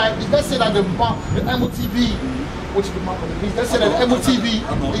RFID, it does say that the MOTV, which is the mark of the beast, they say that the MOTV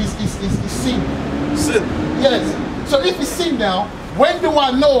is sin. Sin. Yes. So if it's sin now, when do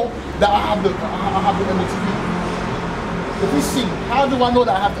I know that I have the MOTV? If it's sin, how do I know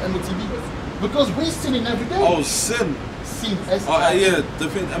that I have the MOTV? Because we're sinning every day. Oh, sin. Sin. Oh, yeah, the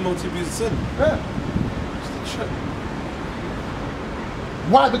thing MOTV is sin. Yeah.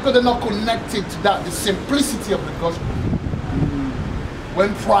 Why? Because they're not connected to that, the simplicity of the gospel.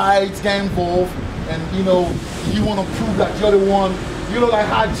 When pride get involved, and you want to prove that you're the one, like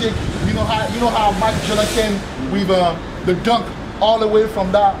how Jake, you know how Mike Jonathan with the dunk all the way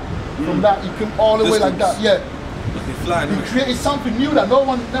from that, he came all the way like that, yeah. He created something new that no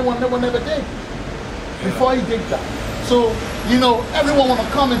one ever did before he did that. So everyone want to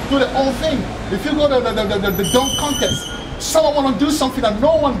come and do their own thing. If you go to the dunk contest, someone want to do something that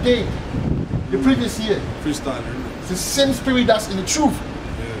no one did the previous year. Freestyler. It's the same spirit that's in the truth.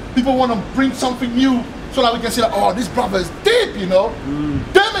 Yeah. People want to bring something new so that we can say that, oh, this brother is deep,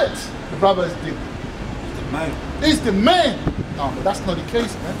 Damn it! The brother is deep. He's the man. He's the man. No, but that's not the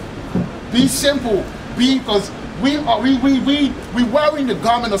case, man. Be simple. Because we wearing the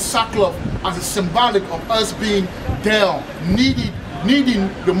garment of sackcloth as a symbolic of us being down, needing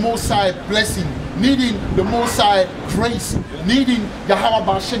the Most High blessing, needing the Most High grace, needing Yahweh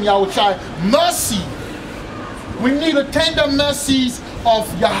Bashem Yahushai mercy. We need the tender mercies of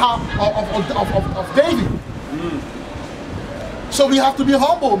David. So we have to be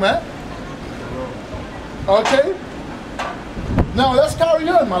humble, man. Okay? Now let's carry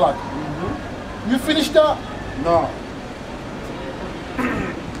on, my life. You finished that? No.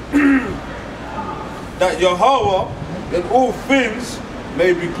 That Yahweh in all things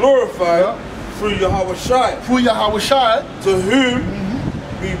may be glorified through Yahweh Shai. Through Yahweh Shai. To whom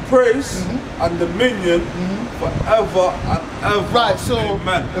be praise and dominion forever and ever. Right, so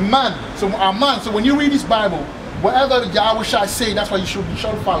Amen. So when you read this Bible, whatever Yahweh Shai say, that's what you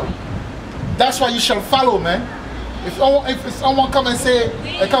shall follow. That's why you shall follow, man. If someone come and say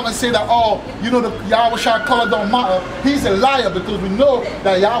that, oh, the Yahweh Shai color don't matter, he's a liar, because we know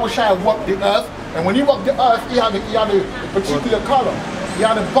that Yahweh Shai walked the earth, and when he walked the earth, he had a particular color. He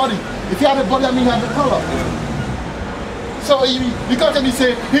had a body. If he had a body, that means he had the color. So you can't tell me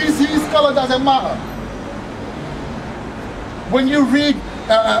say his color doesn't matter. When you read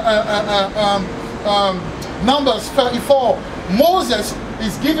Numbers 34, Moses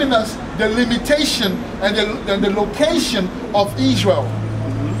is giving us the limitation and the location of Israel.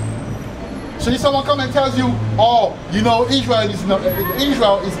 So if someone comes and tells you, oh, Israel is not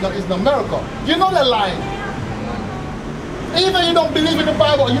America, you know they're lying. Even you don't believe in the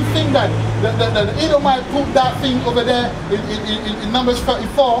Bible, you think that the Edomite put that thing over there in Numbers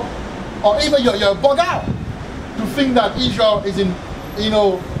 34, or even you're bug out to think that Israel is in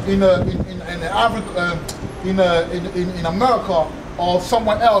America or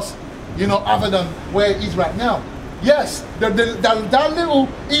somewhere else, other than where it is right now. Yes, that little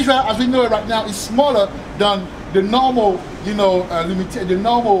Israel as we know it right now is smaller than the normal, the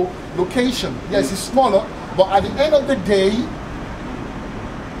normal location. Yes, it's smaller, but at the end of the day,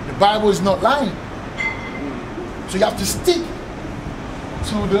 the Bible is not lying. So you have to stick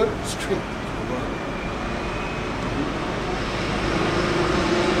to the script.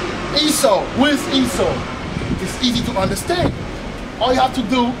 Esau, who is Esau? It's easy to understand. All you have to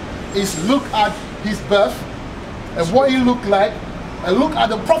do is look at his birth and what he looked like, and look at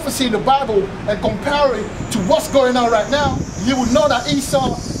the prophecy in the Bible and compare it to what's going on right now. You will know that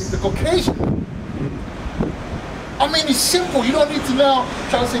Esau is the Caucasian. I mean, it's simple. You don't need to now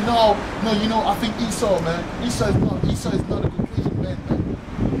try to say, no, I think Esau, man. Esau is not a Caucasian man.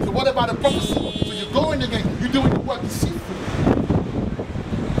 So what about the prophecy? So you're going again, you're doing the work deceitfully.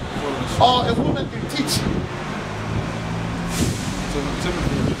 Or a woman can teach you.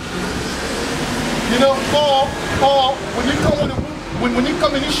 Or when you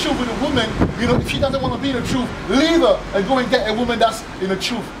come in this shoe with a woman, if she doesn't want to be in the truth, leave her and go and get a woman that's in the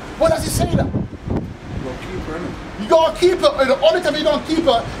truth. What does he say that? You gotta keep her. And the only time you don't keep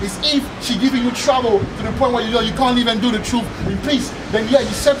her is if she giving you trouble to the point where you can't even do the truth in peace. Then yeah, you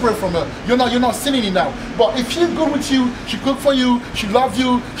separate from her. You're not sinning in that. But if she's good with you, she cook for you, she loves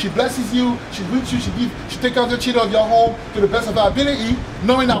you, she blesses you, she's with you, she take care of the children of your home to the best of her ability,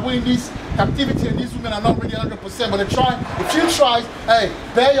 knowing that we're in this captivity and these women are not really 100%, but they try. If she tries, hey,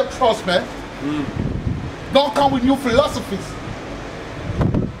 bear your cross, man. Don't come with new philosophies.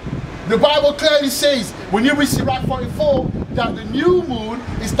 The Bible clearly says, when you read Sirach 44, that the new moon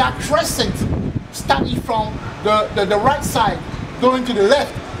is that crescent starting from the right side, going to the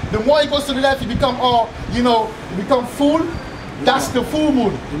left. The more it goes to the left, you become you become full. That's the full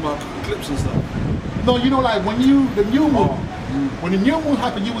moon. In my eclipse and stuff. No, you know, like when the new moon, when the new moon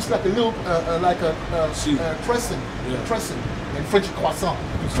happened, you was like a little, crescent, crescent, in French croissant,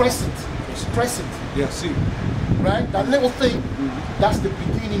 crescent. Yeah, see. Right? That little thing, that's the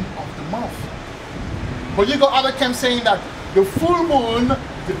beginning of the month. But you got other camps saying that the full moon is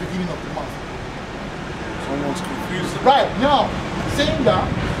the beginning of the month. Someone's confused. Right, now, saying that,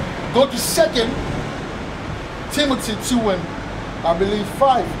 go to 2 Timothy 2 and I believe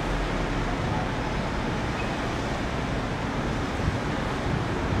 5.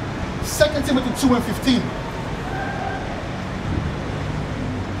 Timothy 2 and 15.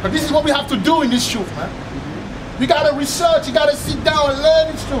 But this is what we have to do in this truth, man. You gotta research, you gotta sit down and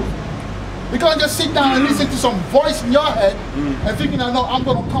learn this truth. You can't just sit down and listen to some voice in your head and thinking, no, I'm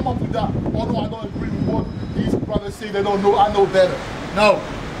gonna come up with that. Oh no, I don't agree with what these brothers say, they don't know, I know better. No,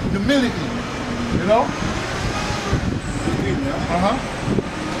 humility, you know? 15, yeah?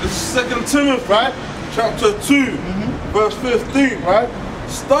 This is 2 Timothy, right? Chapter 2, verse 15. Right?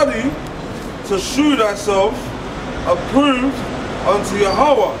 Study to shew thyself approved unto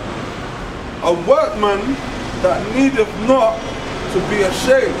Yahweh, a workman that needeth not to be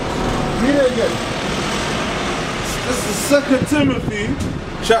ashamed. Read it again. This is 2 Timothy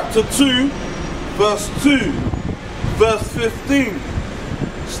chapter 2, verse 2, verse 15.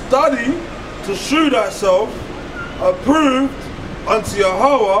 Study to shew thyself approved unto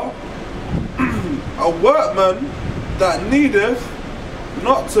Yahweh, a workman that needeth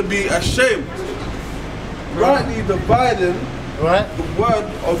not to be ashamed, rightly dividing the word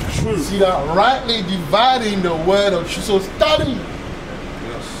of truth. See that? Rightly dividing the word of truth. So study.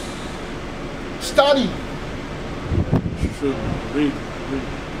 Yes. Study. Read.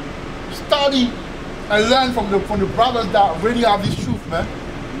 Study and learn from the brothers that really have this truth, man.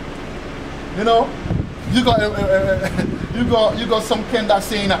 You know, you got some Ken that's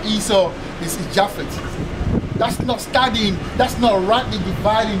saying that Esau is Japhet. That's not studying. That's not rightly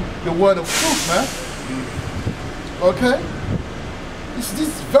dividing the word of truth, man. Okay. This is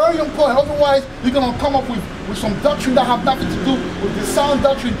very important. Otherwise, you're gonna come up with some doctrine that have nothing to do with the sound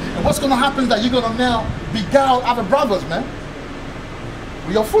doctrine. And what's gonna happen is that you're gonna now beguile other brothers, man.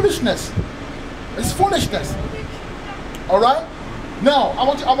 With your foolishness. It's foolishness. Alright? Now, I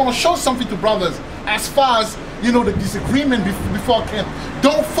want to show something to brothers as far as, you know, the disagreement before camp.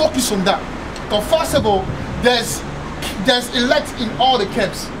 Don't focus on that. Because first of all, there's elect in all the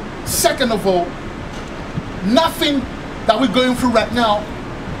camps. Second of all, nothing that we're going through right now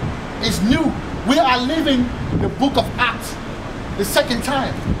is new. We are living the book of Acts the second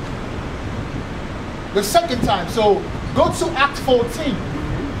time. The second time. So go to Acts 14.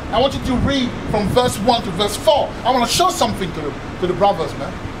 I want you to read from verse 1 to verse 4. I want to show something to the brothers,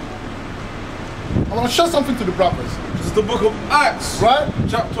 man. I want to show something to the brothers. This is the book of Acts, right?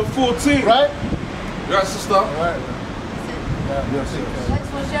 Chapter 14. Right? Right, sister? All right. Yes. Thanks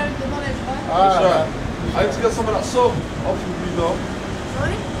for sharing the knowledge, man. I need to get some of that soap off you, though.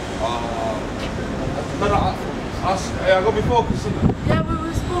 Sorry? I got to be focused, isn't it? Yeah,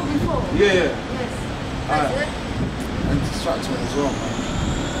 we spoke before. Yeah. Yes. Alright. That's it. And distracting as well, man.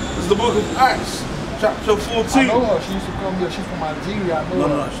 This is the book of Acts, chapter 14. I know her. She used to come here. She's from Algeria. I know her.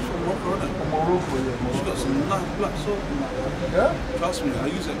 No, she's from Morocco, isn't it? From Morocco, yeah. She's got some nice black soap in that. Yeah? Trust me, I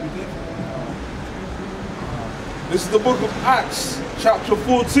use it every day. This is the book of Acts, chapter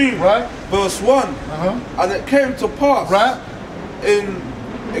 14, right? Verse 1. And it came to pass, right? In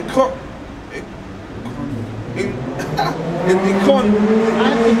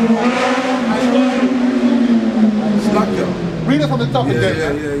Read it from the top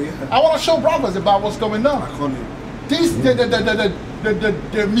again. Yeah. I want to show brothers about what's going on. The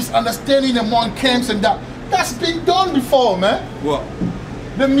misunderstanding among camps and that's been done before, man. What?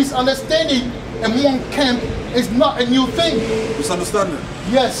 The misunderstanding among camp is not a new thing. Misunderstanding?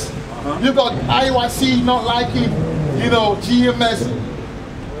 Yes. You got IYC not liking, you know, GMS.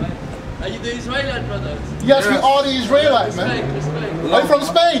 Are you the Israelite brothers? Yes, we are the Israelites, man. Respect. Are you from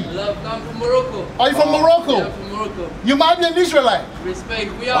Spain? I'm from Morocco. Are you from Morocco? Yeah, from Morocco. Morocco. You might be an Israelite.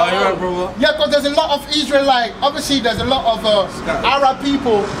 Respect. We Oh, are. you're right, brother. Yeah, because there's a lot of Israelite. Obviously, there's a lot of Arab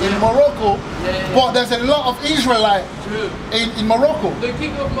people in Morocco, Yeah. but there's a lot of Israelite True. in Morocco. The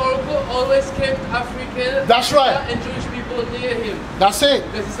king of Morocco always kept African That's right. and Jewish people near him. That's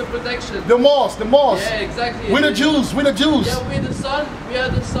it. This is a protection. The mosque. Yeah, exactly. We're the Jews. We're the Jews. Yeah, we are the son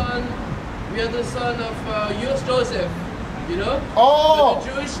of yours, Joseph. You know? Oh.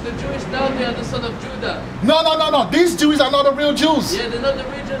 So the Jewish now they are the son of Judah. No. These Jews are not the real Jews. Yeah, they're not the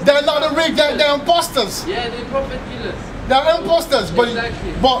real Jews. They're not the real. They're imposters. Yeah, they're prophet killers. They're imposters. But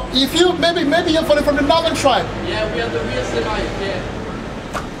Exactly. but if you maybe you're from the northern tribe. Yeah, we are the real Semite.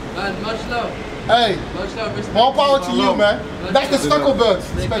 Yeah. And much love. Hey, Much love. Respect. more power to you, man. That's the speckle birds.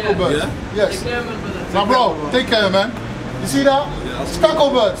 The Take speckle care. birds. Yeah? Yes. Take care, my brother. Now, bro, take care, man. You see that? Yeah, Speckle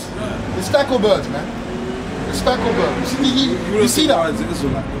birds. The speckle birds, man. The speckle birds. You see that? It's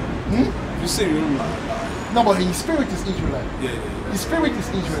Israelite. You see, you're like, No, but his spirit is Israelite. yeah. His spirit is It's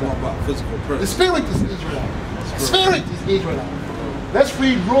not Israelite. about physical The presence. spirit is Israelite. Spirit is Israelite. Let's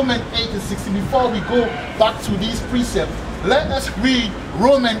read Romans 8 and 16 before we go back to these precepts. Let us read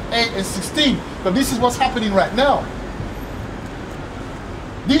Romans 8 and 16, because this is what's happening right now.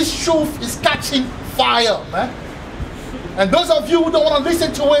 This truth is catching fire, man. And those of you who don't want to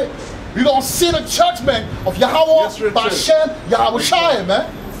listen to it, you're going to see the judgment of Yahweh, Yes, Richard. Bashem, Yahweh,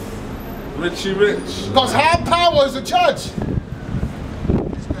 man. Richie Rich. Because our power is a judge.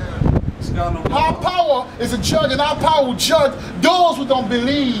 What's going on? Our power is a judge, and our power will judge those who don't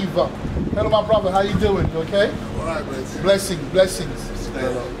believe. Hello, my brother. How you doing? You okay? All right, man. Blessings. Blessings. Right?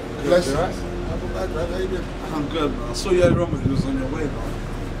 I'm good, man. I saw you at Roman. You was on your way, man.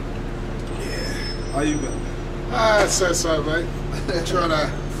 Yeah. How you been? I said so, mate. Trying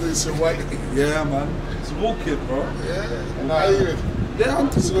to lose some weight. Yeah, man. It's walking, bro. Yeah. How you doing? Yeah, I'm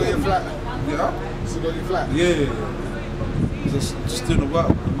just Still got your flat? Yeah? Still got your flat? Yeah. Just doing the work.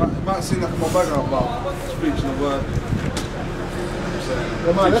 It might seem like I'm a bagger about preaching the word.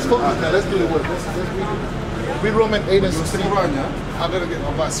 Yeah, man, let's focus now. Let's do the work. Let's read it. Read Romans 8 and You're 16. still around, yeah? I'm going to get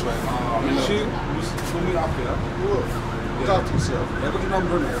my bus, man. Richie, we'll meet up here. Look after yourself. Yeah, look at the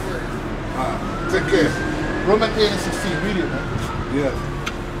number in it. Alright. Take care. Romans 8 and 16. Read it, man. Yeah.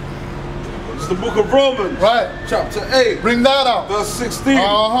 It's the book of Romans. Right. Chapter 8. Bring that out. Verse 16.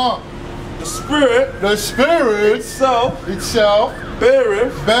 Uh-huh. The Spirit The Spirit itself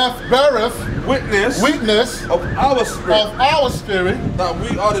beareth witness of our spirit our spirit that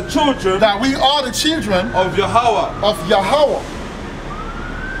we are the children that we are the children of Yahweh. of Yahweh.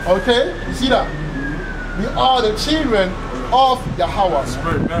 Okay? You see that? We are the children of Yahweh.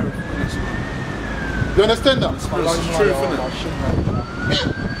 Spirit beareth witness. You understand that? It's the truth, innit?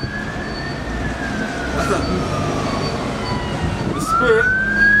 The Spirit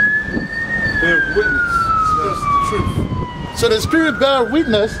beareth witness. That's the truth. So the Spirit bear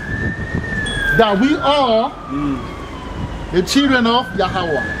witness that we are the children of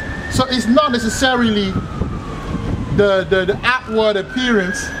Yahweh. So it's not necessarily the outward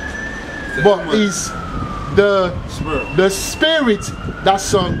appearance, but it's the spirit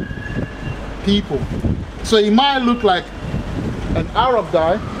that's on people. So it might look like an Arab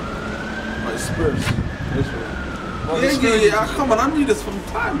guy. My spirit. Yeah. Come on, I need this from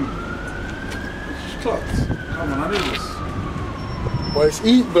time. Clocks. Come on, I need this. But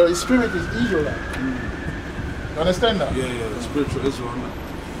his spirit is Israelite. You understand that? Yeah, the spiritual Israel.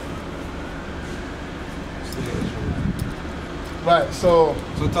 Still Israel. Right, so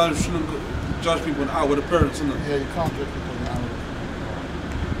Sometimes you shouldn't judge people in outward appearance, isn't it? yeah, you can't judge people now.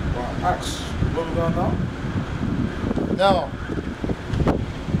 Right, Acts. Where we going now? Now,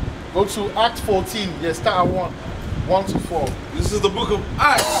 go to Acts 14. Yeah, start at 1 to 4. This is the book of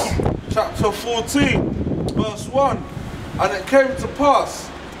Acts, chapter 14, verse 1. And it came to pass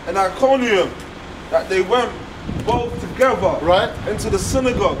in Iconium that they went both together into the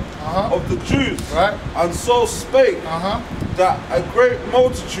synagogue of the Jews, and so spake that a great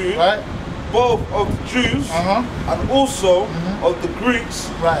multitude, both of the Jews and also of the Greeks,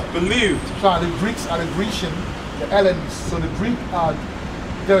 believed. So the Greeks are the Grecian, the Hellenists. So the Greek are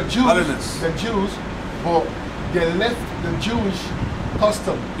the Jews, the Jews, but they left the Jewish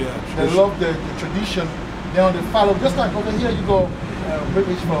custom. They love the tradition. They don't follow. Just like over here, you go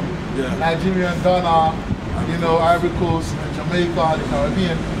British from Nigeria, Ghana, you know, Ivory Coast, Jamaica, the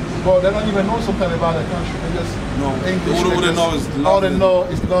Caribbean. But they don't even know something about the country. They just English. All they know is London. All they know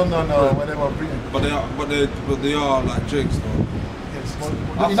is London or whatever Britain. But they are like jigs though. Yes.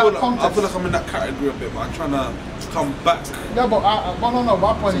 I feel like I'm in that category a bit, but I'm trying to come back. Yeah, but no.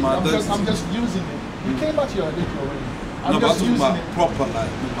 My point is, I'm just using it. You came back to your identity already. No, but I'm just talking using about it. proper,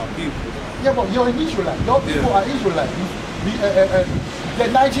 like, with my people. Yeah, but you're an Israelite. Your people are Israelite. The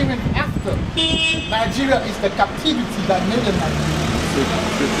Nigerian after. Nigeria is the captivity that made them Nigerian.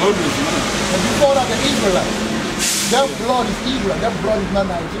 The colonialism, isn't it? And before that, the Israelites. Their blood is Israel. Their blood is not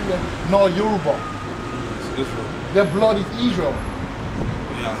Nigerian nor Yoruba. It's Israel. Their blood is Israel.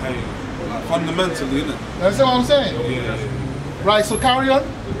 Yeah, hey, like, fundamentally, isn't it? You understand what I'm saying? Yeah. Right, so carry on.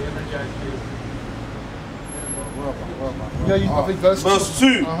 Yeah, I think verse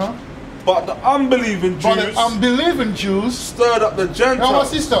 2. 2. But the unbelieving Jews But the unbelieving Jews stirred up the Now, my Gentiles.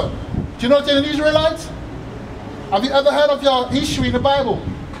 sister, do you know the Israelites? Have you ever heard of your history in the Bible?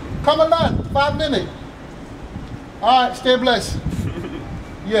 Come on, man, 5 minutes. All right, stay blessed.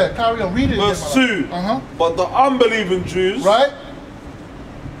 Yeah, carry on, read it. Verse again, 2. But the unbelieving Jews Right?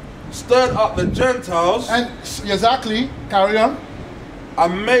 stirred up the Gentiles And exactly, carry on.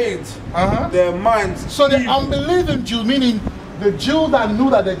 and made their minds So the evil. unbelieving Jew, meaning the Jew that knew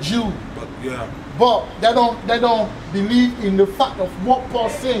that they're Jew, But yeah, but they don't believe in the fact of what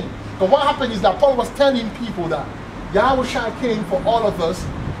Paul's saying. But what happened is that Paul was telling people that Yahushua came for all of us.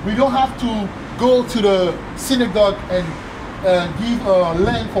 We don't have to go to the synagogue and give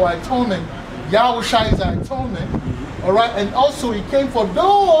land for atonement. Yahushua is our atonement. All right, and also he came for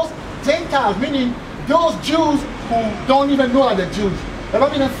those Gentiles, meaning those Jews who don't even know that they're Jews. They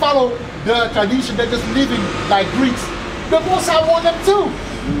don't even follow the tradition. They're just living like Greeks. The Most High want them too.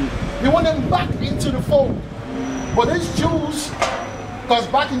 They want them back into the fold. But these Jews, because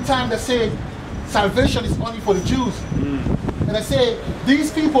back in time they said salvation is only for the Jews. And they say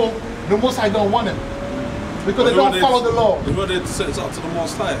these people, the Most High don't want them. Because they don't follow the law. They wanted to set it up to the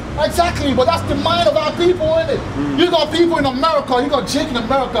Most High. Exactly, but that's the mind of our people, isn't it? You got people in America, you got Jake in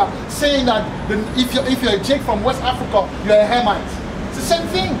America saying that if you're a Jake from West Africa, you're a Hamite. It's the same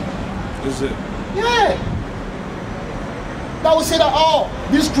thing. Is it? Yeah. That will say that, oh,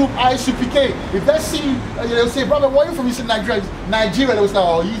 this group ISUPK, if they see, they'll say, brother, where are you from? You say Nigeria. Nigeria, they will say,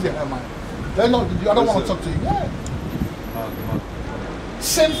 oh, he's a Hamite. I don't want to talk to you. Yeah.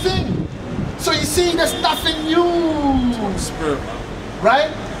 Same thing. So you see, there's nothing new. Spirit, man. Right?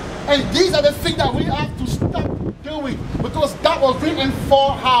 And these are the things that we have to stop doing, because that was written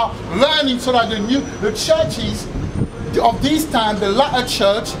for our learning, so that the churches of this time, the latter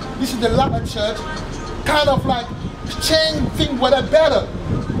church, this is the latter church, kind of like change things where they're better.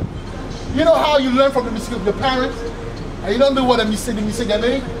 You know how you learn from the mistake of your parents, and you don't know what the mistake they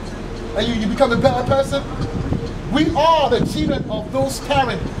made, and you become a better person? We are the children of those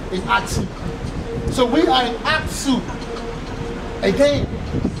parents in Acts. So we are in Acts 2 again.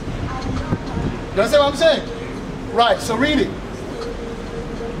 You understand what I'm saying? Right, so read it.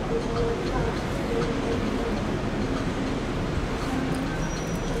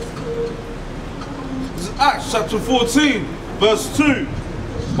 This is Acts chapter 14, verse 2.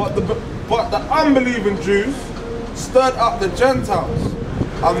 But the unbelieving Jews stirred up the Gentiles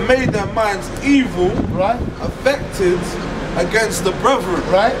and made their minds evil, Right? affected against the brethren.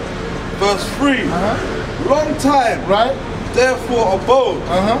 Right? Verse 3. Long time, Right? therefore abode,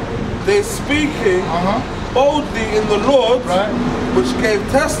 they speaking boldly in the Lord, Right? which gave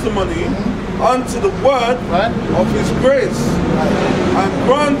testimony unto the word Right? of his grace, and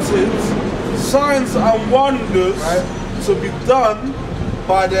granted signs and wonders Right. to be done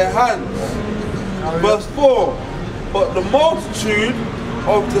by their hands. Verse 4. But the multitude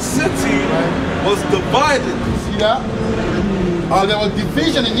of the city was divided. See that? So there was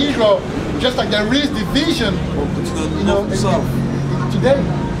division in Israel, just like there is division, To the north and south. today.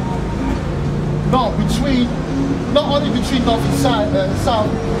 No, not only between north and south,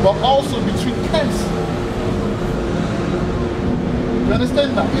 but also between camps. You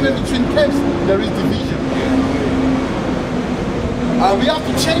understand that? Even between camps, there is division. And we have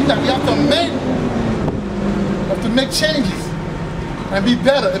to change that. We have to make changes and be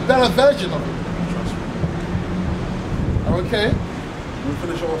better, a better version of it. Okay? We'll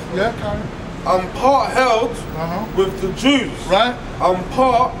finish off. Yeah, Karen. And part held with the Jews, Right? and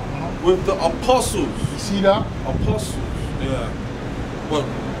part with the apostles. You see that? Apostles, yeah. But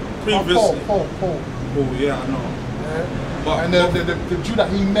previously, Paul. Oh yeah, I know. Yeah. But And the Jew that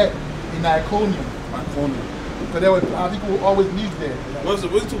he met in Iconium. Iconium. Because there were people who always lived there. What's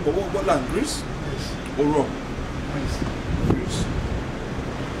it? What talking about? What land? Greece Yes. or Rome? Greece. Greece.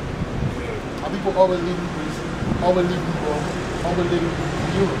 Okay. Our people always live in Greece, always live in Rome, always live in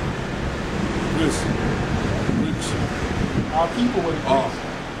Europe. Greece. Greeks. Our people were the Greeks.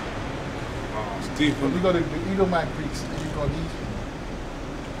 It's deep. But we got the Edomite Greeks and we got these.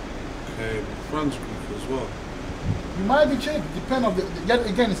 Okay, French Greek as well. You might be changed. Depend on yet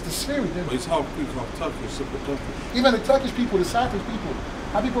again, it's the spirit. But it's half Greek, half Turkish, super Turkish. Even the Turkish people, the Cyprus people,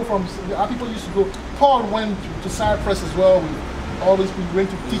 our people used to go. Paul went to Cyprus as well. All these people went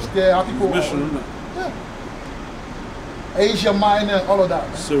to teach there. Our people, Mission, isn't it? yeah. Asia Minor, all of that.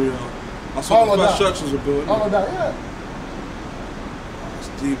 Man. Syria. That's what the first churches were built. All of that, yeah. That's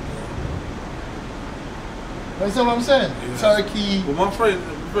deep, bro. That's what I'm saying. Yeah. Turkey. Well, my friend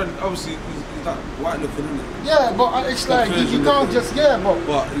obviously, he's that white looking, isn't it? Yeah, but it's like you can't just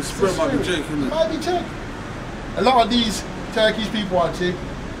But his spirit might be Jake, isn't it? Might be Jake. A lot of these Turkish people are Jake.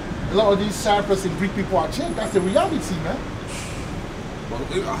 A lot of these Cyprus and Greek people are Jake. That's the reality, man. Well,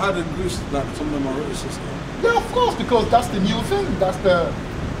 I had in Greece like some of them are racist. Yeah, of course, because that's the new thing. That's the,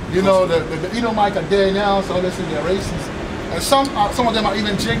 you know, the Edomites are there now, so they say they're racist. And some of them are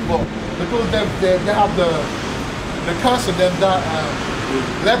even Jake, but because they have the curse of them that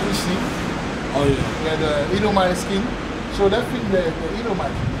leprosy. Oh yeah. Yeah, the Edomite skin. So they think they're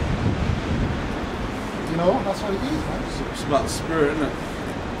Edomite. You know, that's what it is, man. It's about the spirit, isn't it?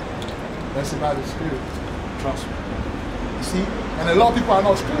 That's about the spirit. Trust me. You see? And a lot of people are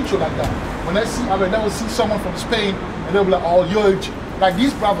not spiritual like that. When they see, they will see someone from Spain and they'll be like, oh, you're like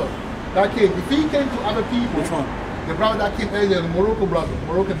this brother that came. If he came to other people, which one? The brother that came earlier, the Moroccan brother.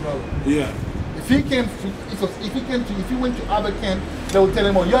 Yeah. If he went to other camp, they would tell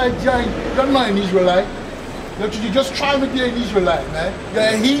him, oh, you're not an Israelite. You just try to be an Israelite, man. You're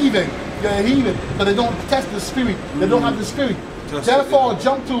a heathen. But they don't test the spirit. They don't have the spirit. Therefore,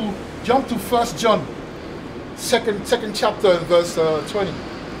 jump to 1 John, second chapter, verse 20.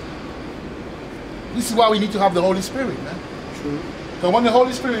 This is why we need to have the Holy Spirit, man. True. So when the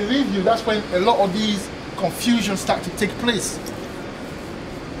Holy Spirit leaves you, that's when a lot of these confusions start to take place.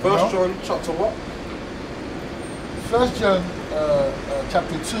 1 John chapter what? 1 John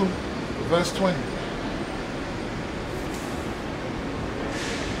chapter 2, verse 20.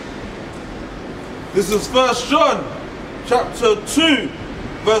 This is 1 John chapter 2,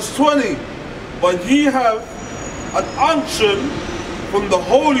 verse 20. But ye have an unction from the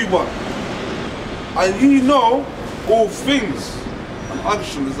Holy One, and ye know all things. An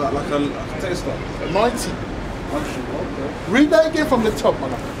unction, is that like a taster? Anointing. Unction, okay. Read that again from the top,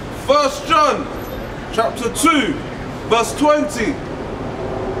 man. 1 John chapter 2, verse 20.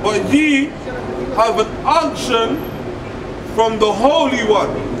 But ye have an unction from the Holy One.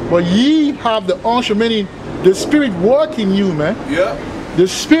 But ye have the unction, meaning the Spirit work in you, man. Yeah. The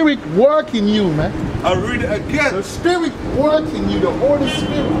Spirit work in you, man. I read it again. The Spirit work in you, the Holy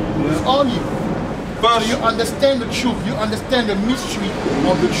Spirit is on you. So you understand the truth, you understand the mystery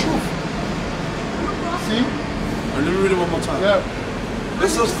of the truth. See? And let me read it one more time. Yeah.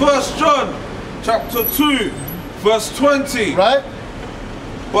 This is 1 John chapter 2, verse 20. Right?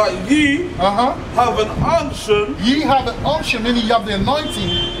 But ye have an unction. Ye have an unction, meaning you have the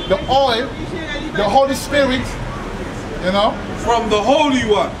anointing, the oil, the Holy Spirit, you know? From the Holy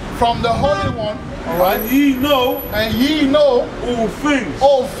One. From the Holy One, alright? And ye know all things.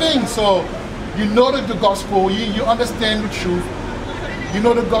 All things. So you know the gospel, you understand the truth. You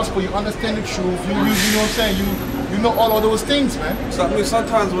know the gospel, you understand the truth. You know what I'm saying? You know all of those things, man. So that means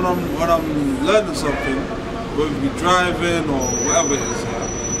sometimes when I'm learning something, whether it be driving or whatever it is,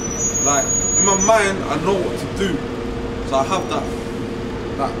 like in my mind I know what to do. So I have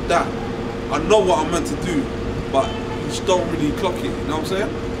that. I know what I'm meant to do, but you just don't really clock it, you know what I'm saying?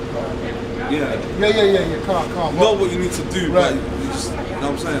 Yeah. Calm. You know what you need to do, right. But you just, you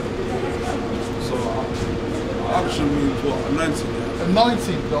know what I'm saying? So unction means what? Anointing.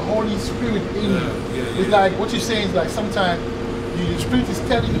 Anointing, the Holy Spirit in you. It's like what you're saying is like sometimes the Spirit is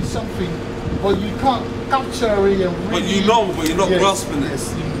telling you something, but you can't capture it and really. But you know, but you're not grasping it.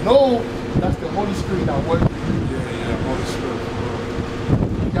 Yes, you know that's the Holy Spirit that works. Yeah, Holy Spirit.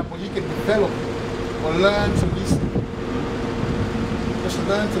 Yeah, but you can develop or learn to listen. Just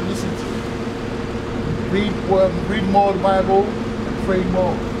learn to listen to it. Read more of the Bible and pray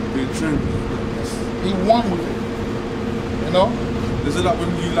more. Be true. Yes. Be one with it. You know? Is it like when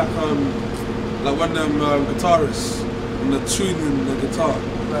you like when them guitarists when they're tuning the guitar,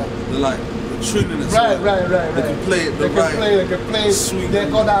 they're like tuning it. Right. They can play it. They can play. Sweet. They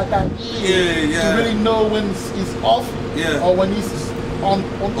got that ear to really know when it's off, or when he's on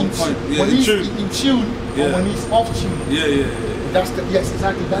point. When he's in tune, or when he's off tune. Yeah. That's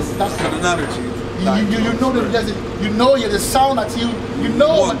exactly. That's an analogy. You know the sound that you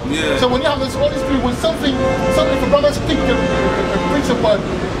know. So when you have this Holy Spirit, when something if a brother speaks the principle,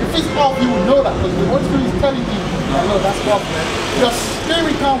 if it's off, you will know that because the Holy Spirit is telling you No, that's rough, man. Your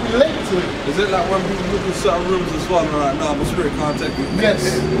spirit can't relate to it. Is it like when people look in certain rooms as well and they're like, nah, my spirit can't take me? Yes.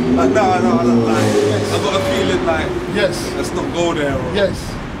 Like, no, like, Yes. I've got a feeling like, Yes. let's not go there. Or, Yes.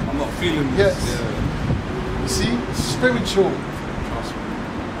 I'm not feeling Yes. this. Yeah. You see, spiritual. Trust me.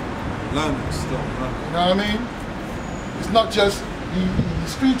 Learn it still. Learn it. You know what I mean? It's not just the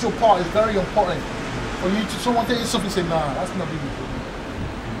spiritual part is very important. For you to someone tell you something, say, nah, that's not biblical.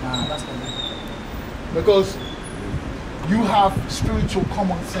 Nah, that's not biblical. Because you have spiritual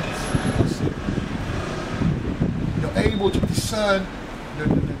common sense. You're able to discern the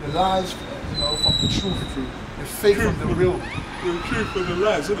lies, you know, from the truth, the fake from the real. The truth from the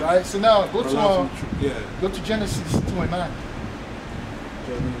lies, isn't it? Right? So now go to yeah. go to Genesis 2:9.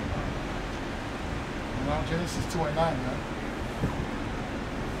 Genesis 2:9, man.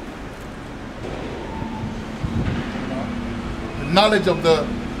 The knowledge of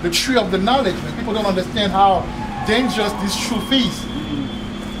the tree of the knowledge, man. People don't understand how dangerous this truth is.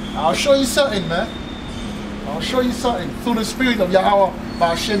 I'll show you something, man. I'll show you something through the spirit of Yahweh by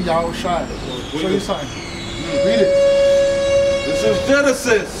Hashem Yahweh Shai. Show you something. Read it. This is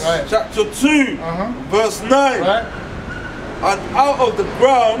Genesis chapter 2, verse 9. Right? And out of the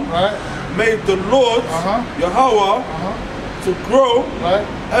ground made the Lord Yahweh to grow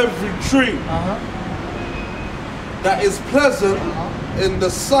every tree that is pleasant in the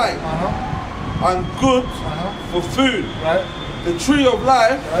sight and good for food. The tree of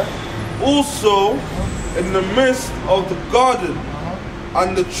life also in the midst of the garden,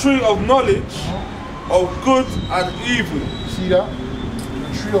 and the tree of knowledge of good and evil. See that? The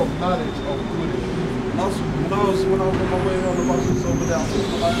tree of knowledge of good and evil. When I was on my way on the bus over there,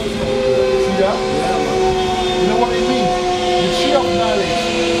 see that? Yeah, you know what it means? The tree of knowledge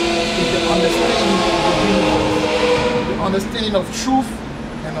is the understanding of the universe, the understanding of truth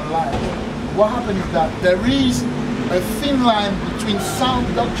and a lie. What happened is that there is a thin line between sound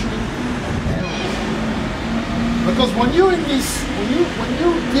doctrine and error. Because when you're in this, when you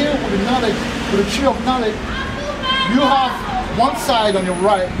deal with the knowledge, with the tree of knowledge, you have one side on your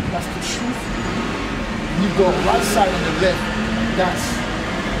right, that's the truth. You go right side on the left, that's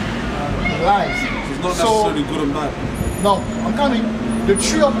the lies. So it's not necessarily good or bad. No, I'm coming. The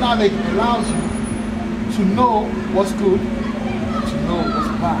tree of knowledge allows you to know what's good and to know what's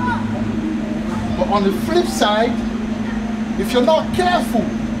bad. But on the flip side, if you're not careful,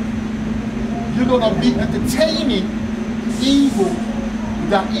 you're gonna be entertaining evil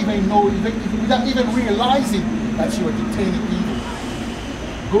without even realizing that you're entertaining evil.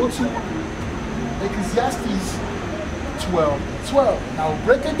 Go to Ecclesiastes 12:12. Now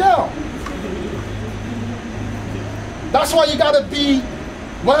break it down. That's why you gotta be,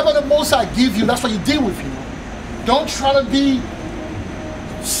 whatever the Most High give you, that's what you deal with, you know. Don't try to be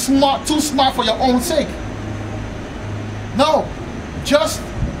smart, too smart for your own sake. No, just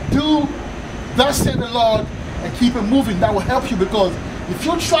do thus said the Lord and keep it moving. That will help you, because if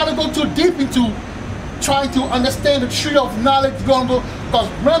you try to go too deep into trying to understand the tree of knowledge, you're gonna go, because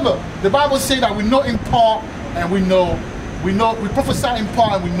remember, the Bible says that we know in part and we prophesy in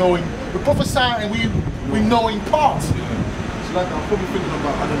part and we prophesy and we know in part. So like I'm probably thinking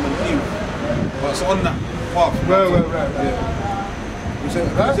about Adam and Eve, but it's on that path. Right. You say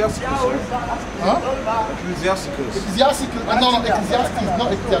Ecclesiasticus, right? Huh? Ecclesiasticus. Ecclesiasticus, no, Ecclesiastes,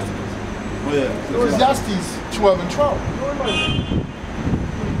 not Ecclesiasticus. Oh yeah. Ecclesiastes 12 and 12.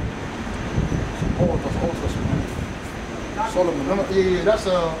 Old Testament. Solomon. No, yeah, that's I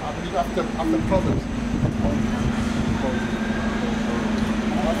believe after Proverbs.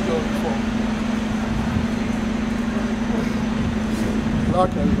 After before.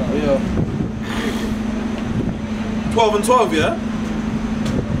 Okay, Yeah. 12 and 12, yeah?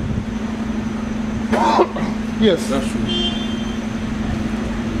 yes. That's true.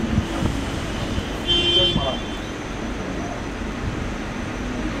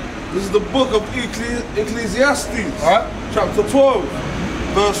 This is the book of Ecclesiastes, chapter 12,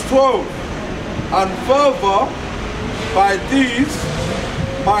 verse 12. And further, by these,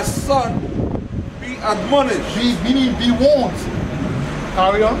 my son, be admonished. Be warned.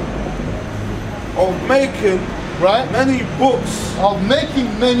 Carry on. Of making many books. Of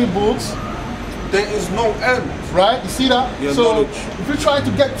making many books. There is no end. Right? You see that? Yeah, so knowledge. if you try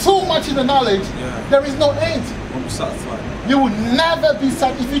to get too much in the knowledge, there is no end. I'm satisfied. You will never be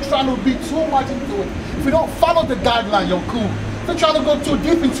satisfied if you try to be too much into it. If you don't follow the guideline, you're cool. If you try to go too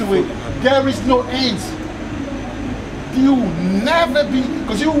deep into it, there is no end. You will never be,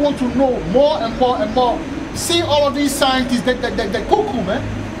 because you want to know more and more and more. See all of these scientists, they're cuckoo, man.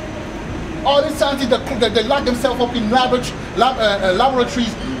 All these scientists, they lock themselves up in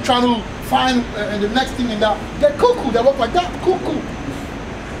laboratories trying to find and the next thing in that, they're cuckoo, they walk like that, cuckoo.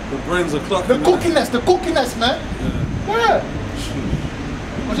 The brains are clocking. The cookiness, man. Yeah.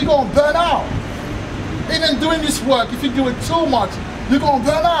 But you're gonna burn out. Even doing this work, if you do it too much, you're gonna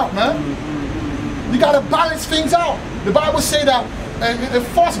burn out, man. You gotta balance things out. The Bible say that a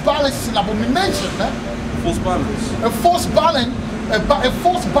false balance is an abomination, man. False balance. A false balance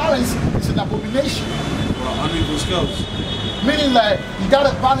is an abomination. Well, unequal scales. Meaning like you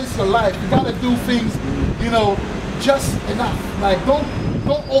gotta balance your life. You gotta do things, you know, just enough. Like don't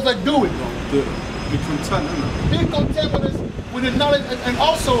overdo it. Be content, innit? Be content with the knowledge, and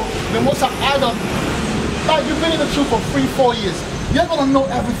also the most add on. Like you've been in the truth for 3-4 years. You're gonna know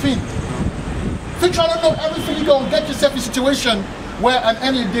everything. If you try to know everything, you're gonna get yourself in a situation where at the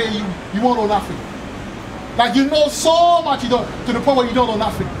end of the day you won't know nothing. Like you know so much, you don't, to the point where you don't know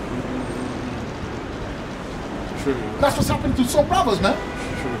nothing. True. That's what's happening to some brothers, man.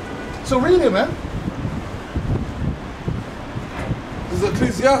 True. So read it, man. This is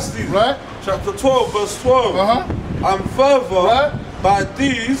Ecclesiastes, Right? chapter 12, verse 12. And further, Right? by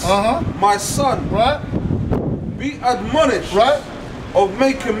these, my son, Right? be admonished Right? of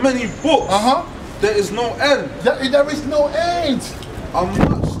making many books. There is no end. There is no end.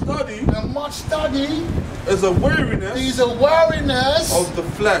 And much study is a weariness. Of the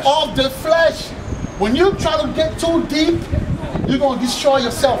flesh. When you try to get too deep, you're going to destroy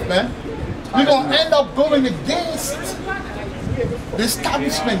yourself, man. You're going to end up going against the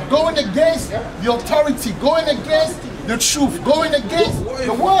establishment, going against the authority, going against the truth, going against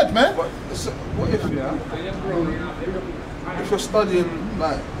the word, man. What if, if you're studying,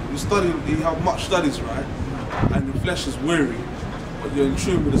 like, you have much studies, right? And the flesh is weary, but you're in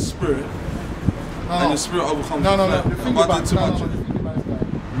tune with the spirit, and the spirit overcomes the flesh. Think about it.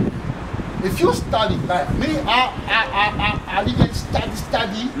 If you study, like me, I didn't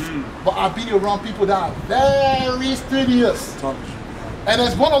study, but I've been around people that are very studious. And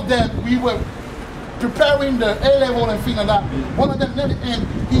as one of them, we were preparing the A-level and things like that. One of them, and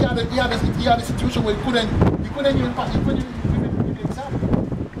he had a situation where he couldn't even pass, he couldn't even do the exam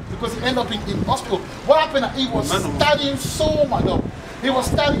because he ended up in hospital. What happened? He was studying so much, though. He was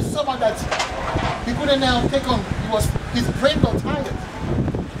studying so much that he couldn't now take on. His brain got tired.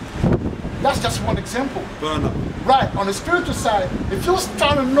 That's just one example. Burnout. Right, on the spiritual side, if you're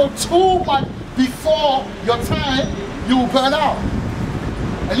trying to know too much before your time, you will burn out.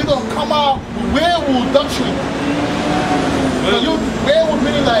 And you're going to come out with werewolf doctrine. Werewolf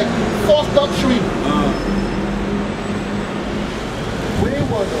meaning like false doctrine.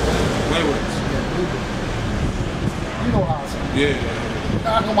 Wayward. You know how I say. Yeah. I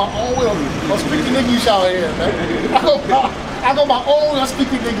got my own way of speaking English out here, man. I got my own way of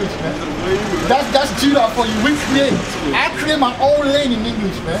speaking English, man. That's Judah for you. I create my own lane in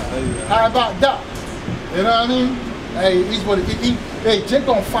English, man. How about that? You know what I mean? Hey, he's what hey, Jake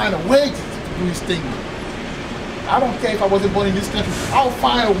gonna find a way to do his thing. I don't care if I wasn't born in this country. I'll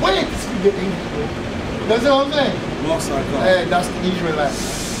find a way to speak the English, bro. That's what I'm saying? Hey, that's the Israelite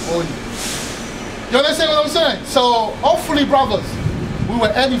for you. You understand what I'm saying? So hopefully, brothers, we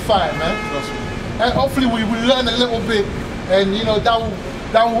were edified, man. And hopefully we will learn a little bit, and you know that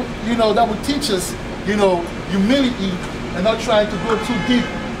will teach us, you know, humility and not trying to go too deep.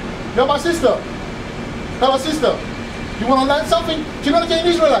 You're my sister. Hello, sister. You want to learn something? Do you know the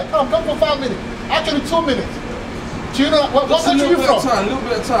Israelite? Come for 5 minutes. Actually, 2 minutes. Do you know what country you from? A little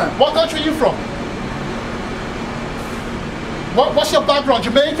bit of time. What country you from? What's your background?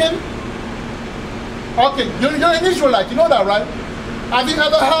 Jamaican? Okay, you're an Israelite. You know that, right? Have you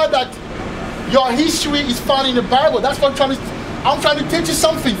ever heard that your history is found in the Bible? That's what I'm trying to teach you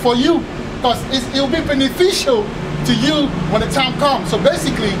something for you, because it will be beneficial to you when the time comes. So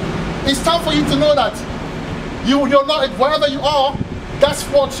basically, it's time for you to know that you're not, wherever you are, that's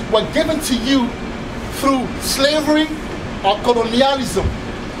what was given to you through slavery or colonialism.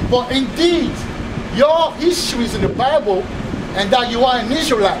 But indeed, your history is in the Bible, and that you are an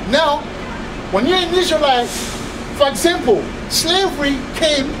Israelite. Now, when you're an Israelite, for example, slavery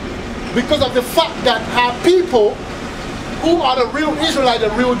came because of the fact that our people, who are the real Israelite,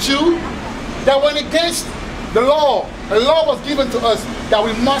 the real Jew, that went against the law. A law was given to us that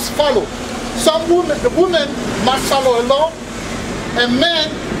we must follow. The women must follow a law, and men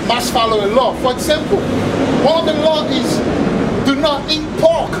must follow a law. For example, one of the laws is do not eat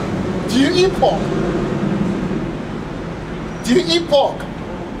pork. Do you eat pork? Do you eat pork?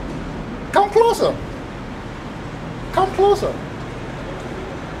 Come closer. Come closer.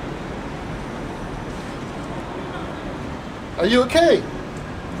 Are you okay?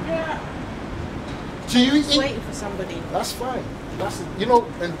 Yeah. Do you eat? Just waiting for somebody. That's fine. That's, you know,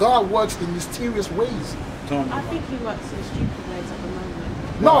 and God works in mysterious ways. I think he works in stupid ways at the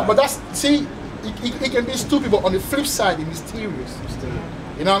moment. No, but that's, see, it can be stupid, but on the flip side, it's mysterious.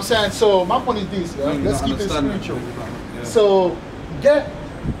 You know what I'm saying? So my point is this, yeah? Let's keep it spiritual. Yeah. So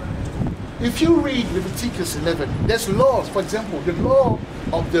if you read Leviticus 11, there's laws. For example, the law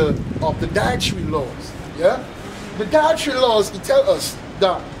of the dietary laws. Yeah, the dietary laws, it tells us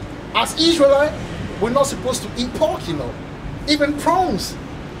that as Israelite, we're not supposed to eat pork. You know, even prawns.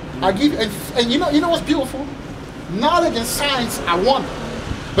 I give, and you know what's beautiful? Knowledge and science are one,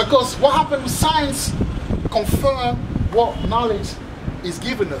 because what happened with science confirm what knowledge is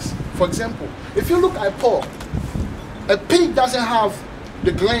giving us. For example, if you look at pork, a pig doesn't have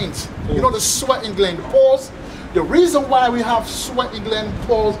the glands, you know, the sweating gland, the pores. The reason why we have sweating gland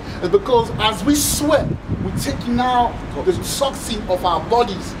pores is because as we sweat, we're taking out the toxin of our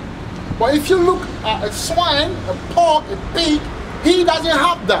bodies. But if you look at a swine, a pork, a pig, he doesn't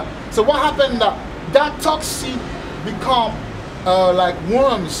have that. So what happened? That toxin become like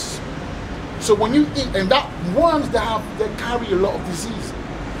worms. So when you eat, and that worms, they carry a lot of disease.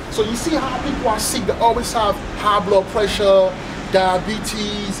 So you see how people are sick, they always have high blood pressure,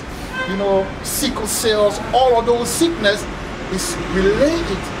 diabetes, you know, sickle cells, all of those sickness is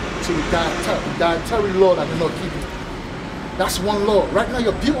related to the dietary law that they're not keeping. That's one law. Right now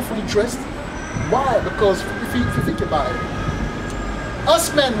you're beautifully dressed. Why? Because if you think about it,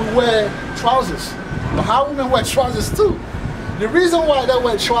 us men, we wear trousers, but how women wear trousers too. The reason why they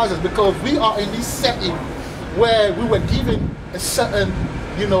wear trousers is because we are in this setting where we were given a certain,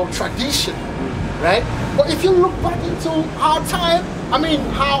 you know, tradition, right? But if you look back into our time, I mean,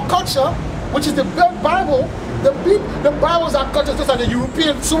 our culture, which is the Bible, the Bibles are culture just like the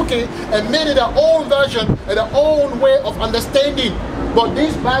European took it and made it their own version and their own way of understanding. But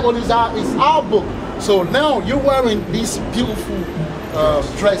this Bible is our book. So now you're wearing this beautiful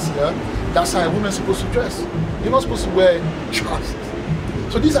dress, yeah? That's how a woman's supposed to dress. You're not supposed to wear trousers.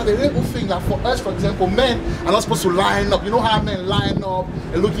 So these are the little things that for us, for example, men are not supposed to line up. You know how men line up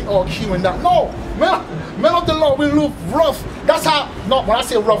and looking all cute and that? No, men of the Lord, we look rough. That's how, not when I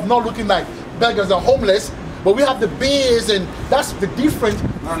say rough, not looking like beggars or homeless, but we have the beards, and that's the difference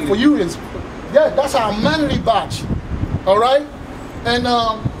for you. Yeah, that's our manly badge. All right? And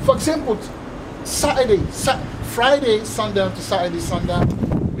for example, Friday, sundown to Saturday,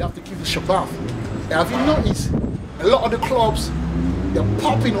 sundown, we have to keep the Shabbat. And have you noticed, a lot of the clubs, they're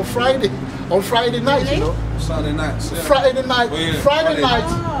popping on Friday night, really? You know? Saturday nights. Yeah. Friday night. Oh, yeah. Friday night.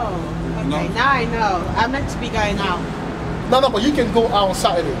 Oh, okay. No. Now I know. I'm meant to be going out. No, but you can go out on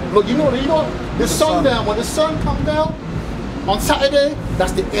Saturday. Look, you know the sundown, when the sun comes down on Saturday,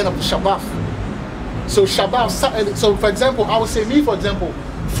 that's the end of the Shabbat. So Shabbat, Saturday. So for example, I would say me, for example,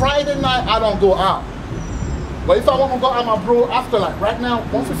 Friday night I don't go out. But if I want to go out, my bro, after like right now,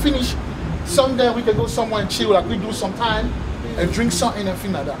 once we finish, Sunday we can go somewhere and chill, like we do some time and drink something and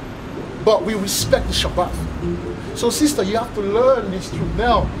things like that. But we respect the Shabbat. So sister, you have to learn this truth.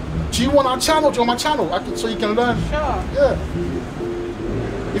 Now, do you want our channel? Do you want my channel? So you can learn. Sure. Yeah.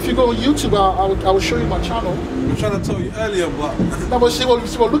 If you go on YouTube, I will show you my channel. I'm trying to tell you earlier, but... No, but she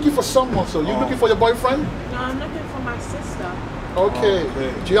was looking for someone, so you looking for your boyfriend? No, I'm looking for my sister. Okay.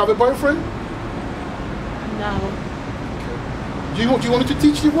 Okay. Do you have a boyfriend? No. Do you want me to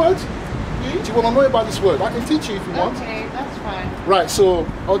teach you words? Do you want to know about this word? I can teach you if you want. Okay, that's fine. Right, so,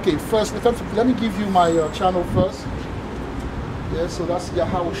 okay, first, let me give you my channel first. Yeah, so that's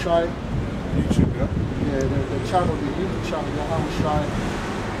Yahweh Shai. YouTube, yeah? Yeah, the channel, the YouTube channel, Yahweh Shai.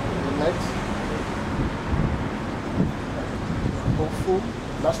 Next. Hopeful,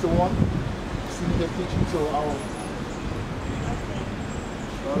 that's the one. See me teaching, so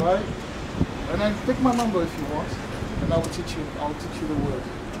alright? And then take my number if you want, and I'll teach you the word.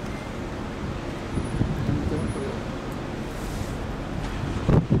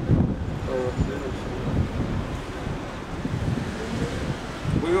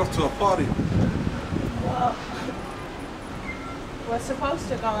 We're off to a party. Well, we're supposed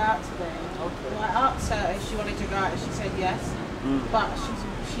to go out today. Okay. Well, I asked her if she wanted to go out, and she said yes. But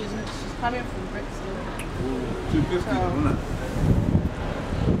she's coming from Brixton. 250, So- isn't it?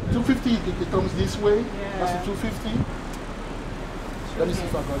 250, it comes this way. Yeah. That's the 250. Let me see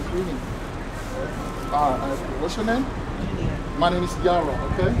if I got it reading. What's your name? Julia. My name is Yara,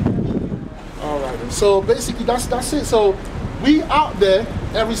 okay? Alright, so basically that's it. So we out there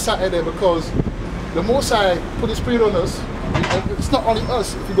every Saturday because the Most High put His Spirit on us. And it's not only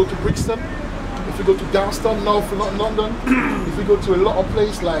us. If you go to Brixton, if you go to Downstone, North London, if you go to a lot of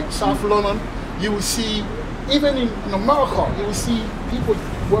places like South London, you will see, even in America, you will see people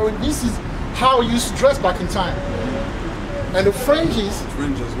wearing, this is how we used to dress back in time. And the fringes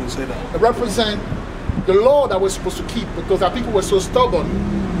wouldn't say that. represent the law that we're supposed to keep, because our people were so stubborn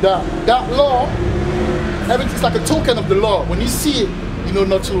that that law, everything's like a token of the law. When you see it, you know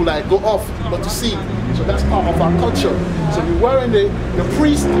not to like go off, but to see. So that's part of our culture. So we're wearing the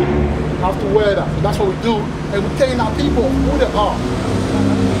priest have to wear that. So that's what we do, and we're telling our people who they are.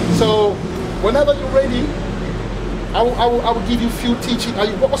 So whenever you're ready, I will give you a few teaching.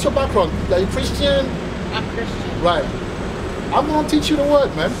 What's your background? Are you Christian? I'm Christian. Right. I'm gonna teach you the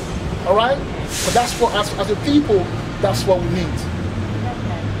word, man. All right. But that's for us as a people. That's what we need.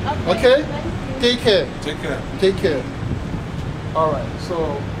 Okay. Take care. Take care. Take care. All right. So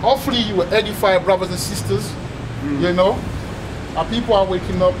hopefully you will edify brothers and sisters. You know, our people are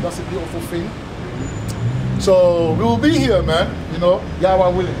waking up. That's a beautiful thing. So we will be here, man. You know, Yahweh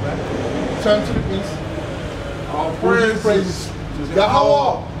willing, man. Turn to the east. All Praise.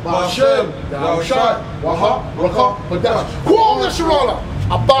 Yahweh, Ba'ashem, Yahushai, Waha, Raka, Badash. Kwam Nashirala,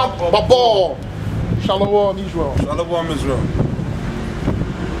 Abad, Babal. Shalom, Israel. Shalom, Israel.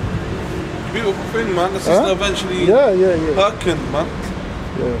 Beautiful thing, man. The sister eventually hearkened, man.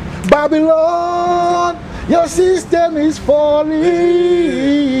 Babylon, your system is falling.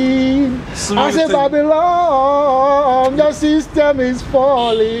 I say, Babylon, your system is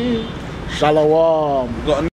falling. Shalom.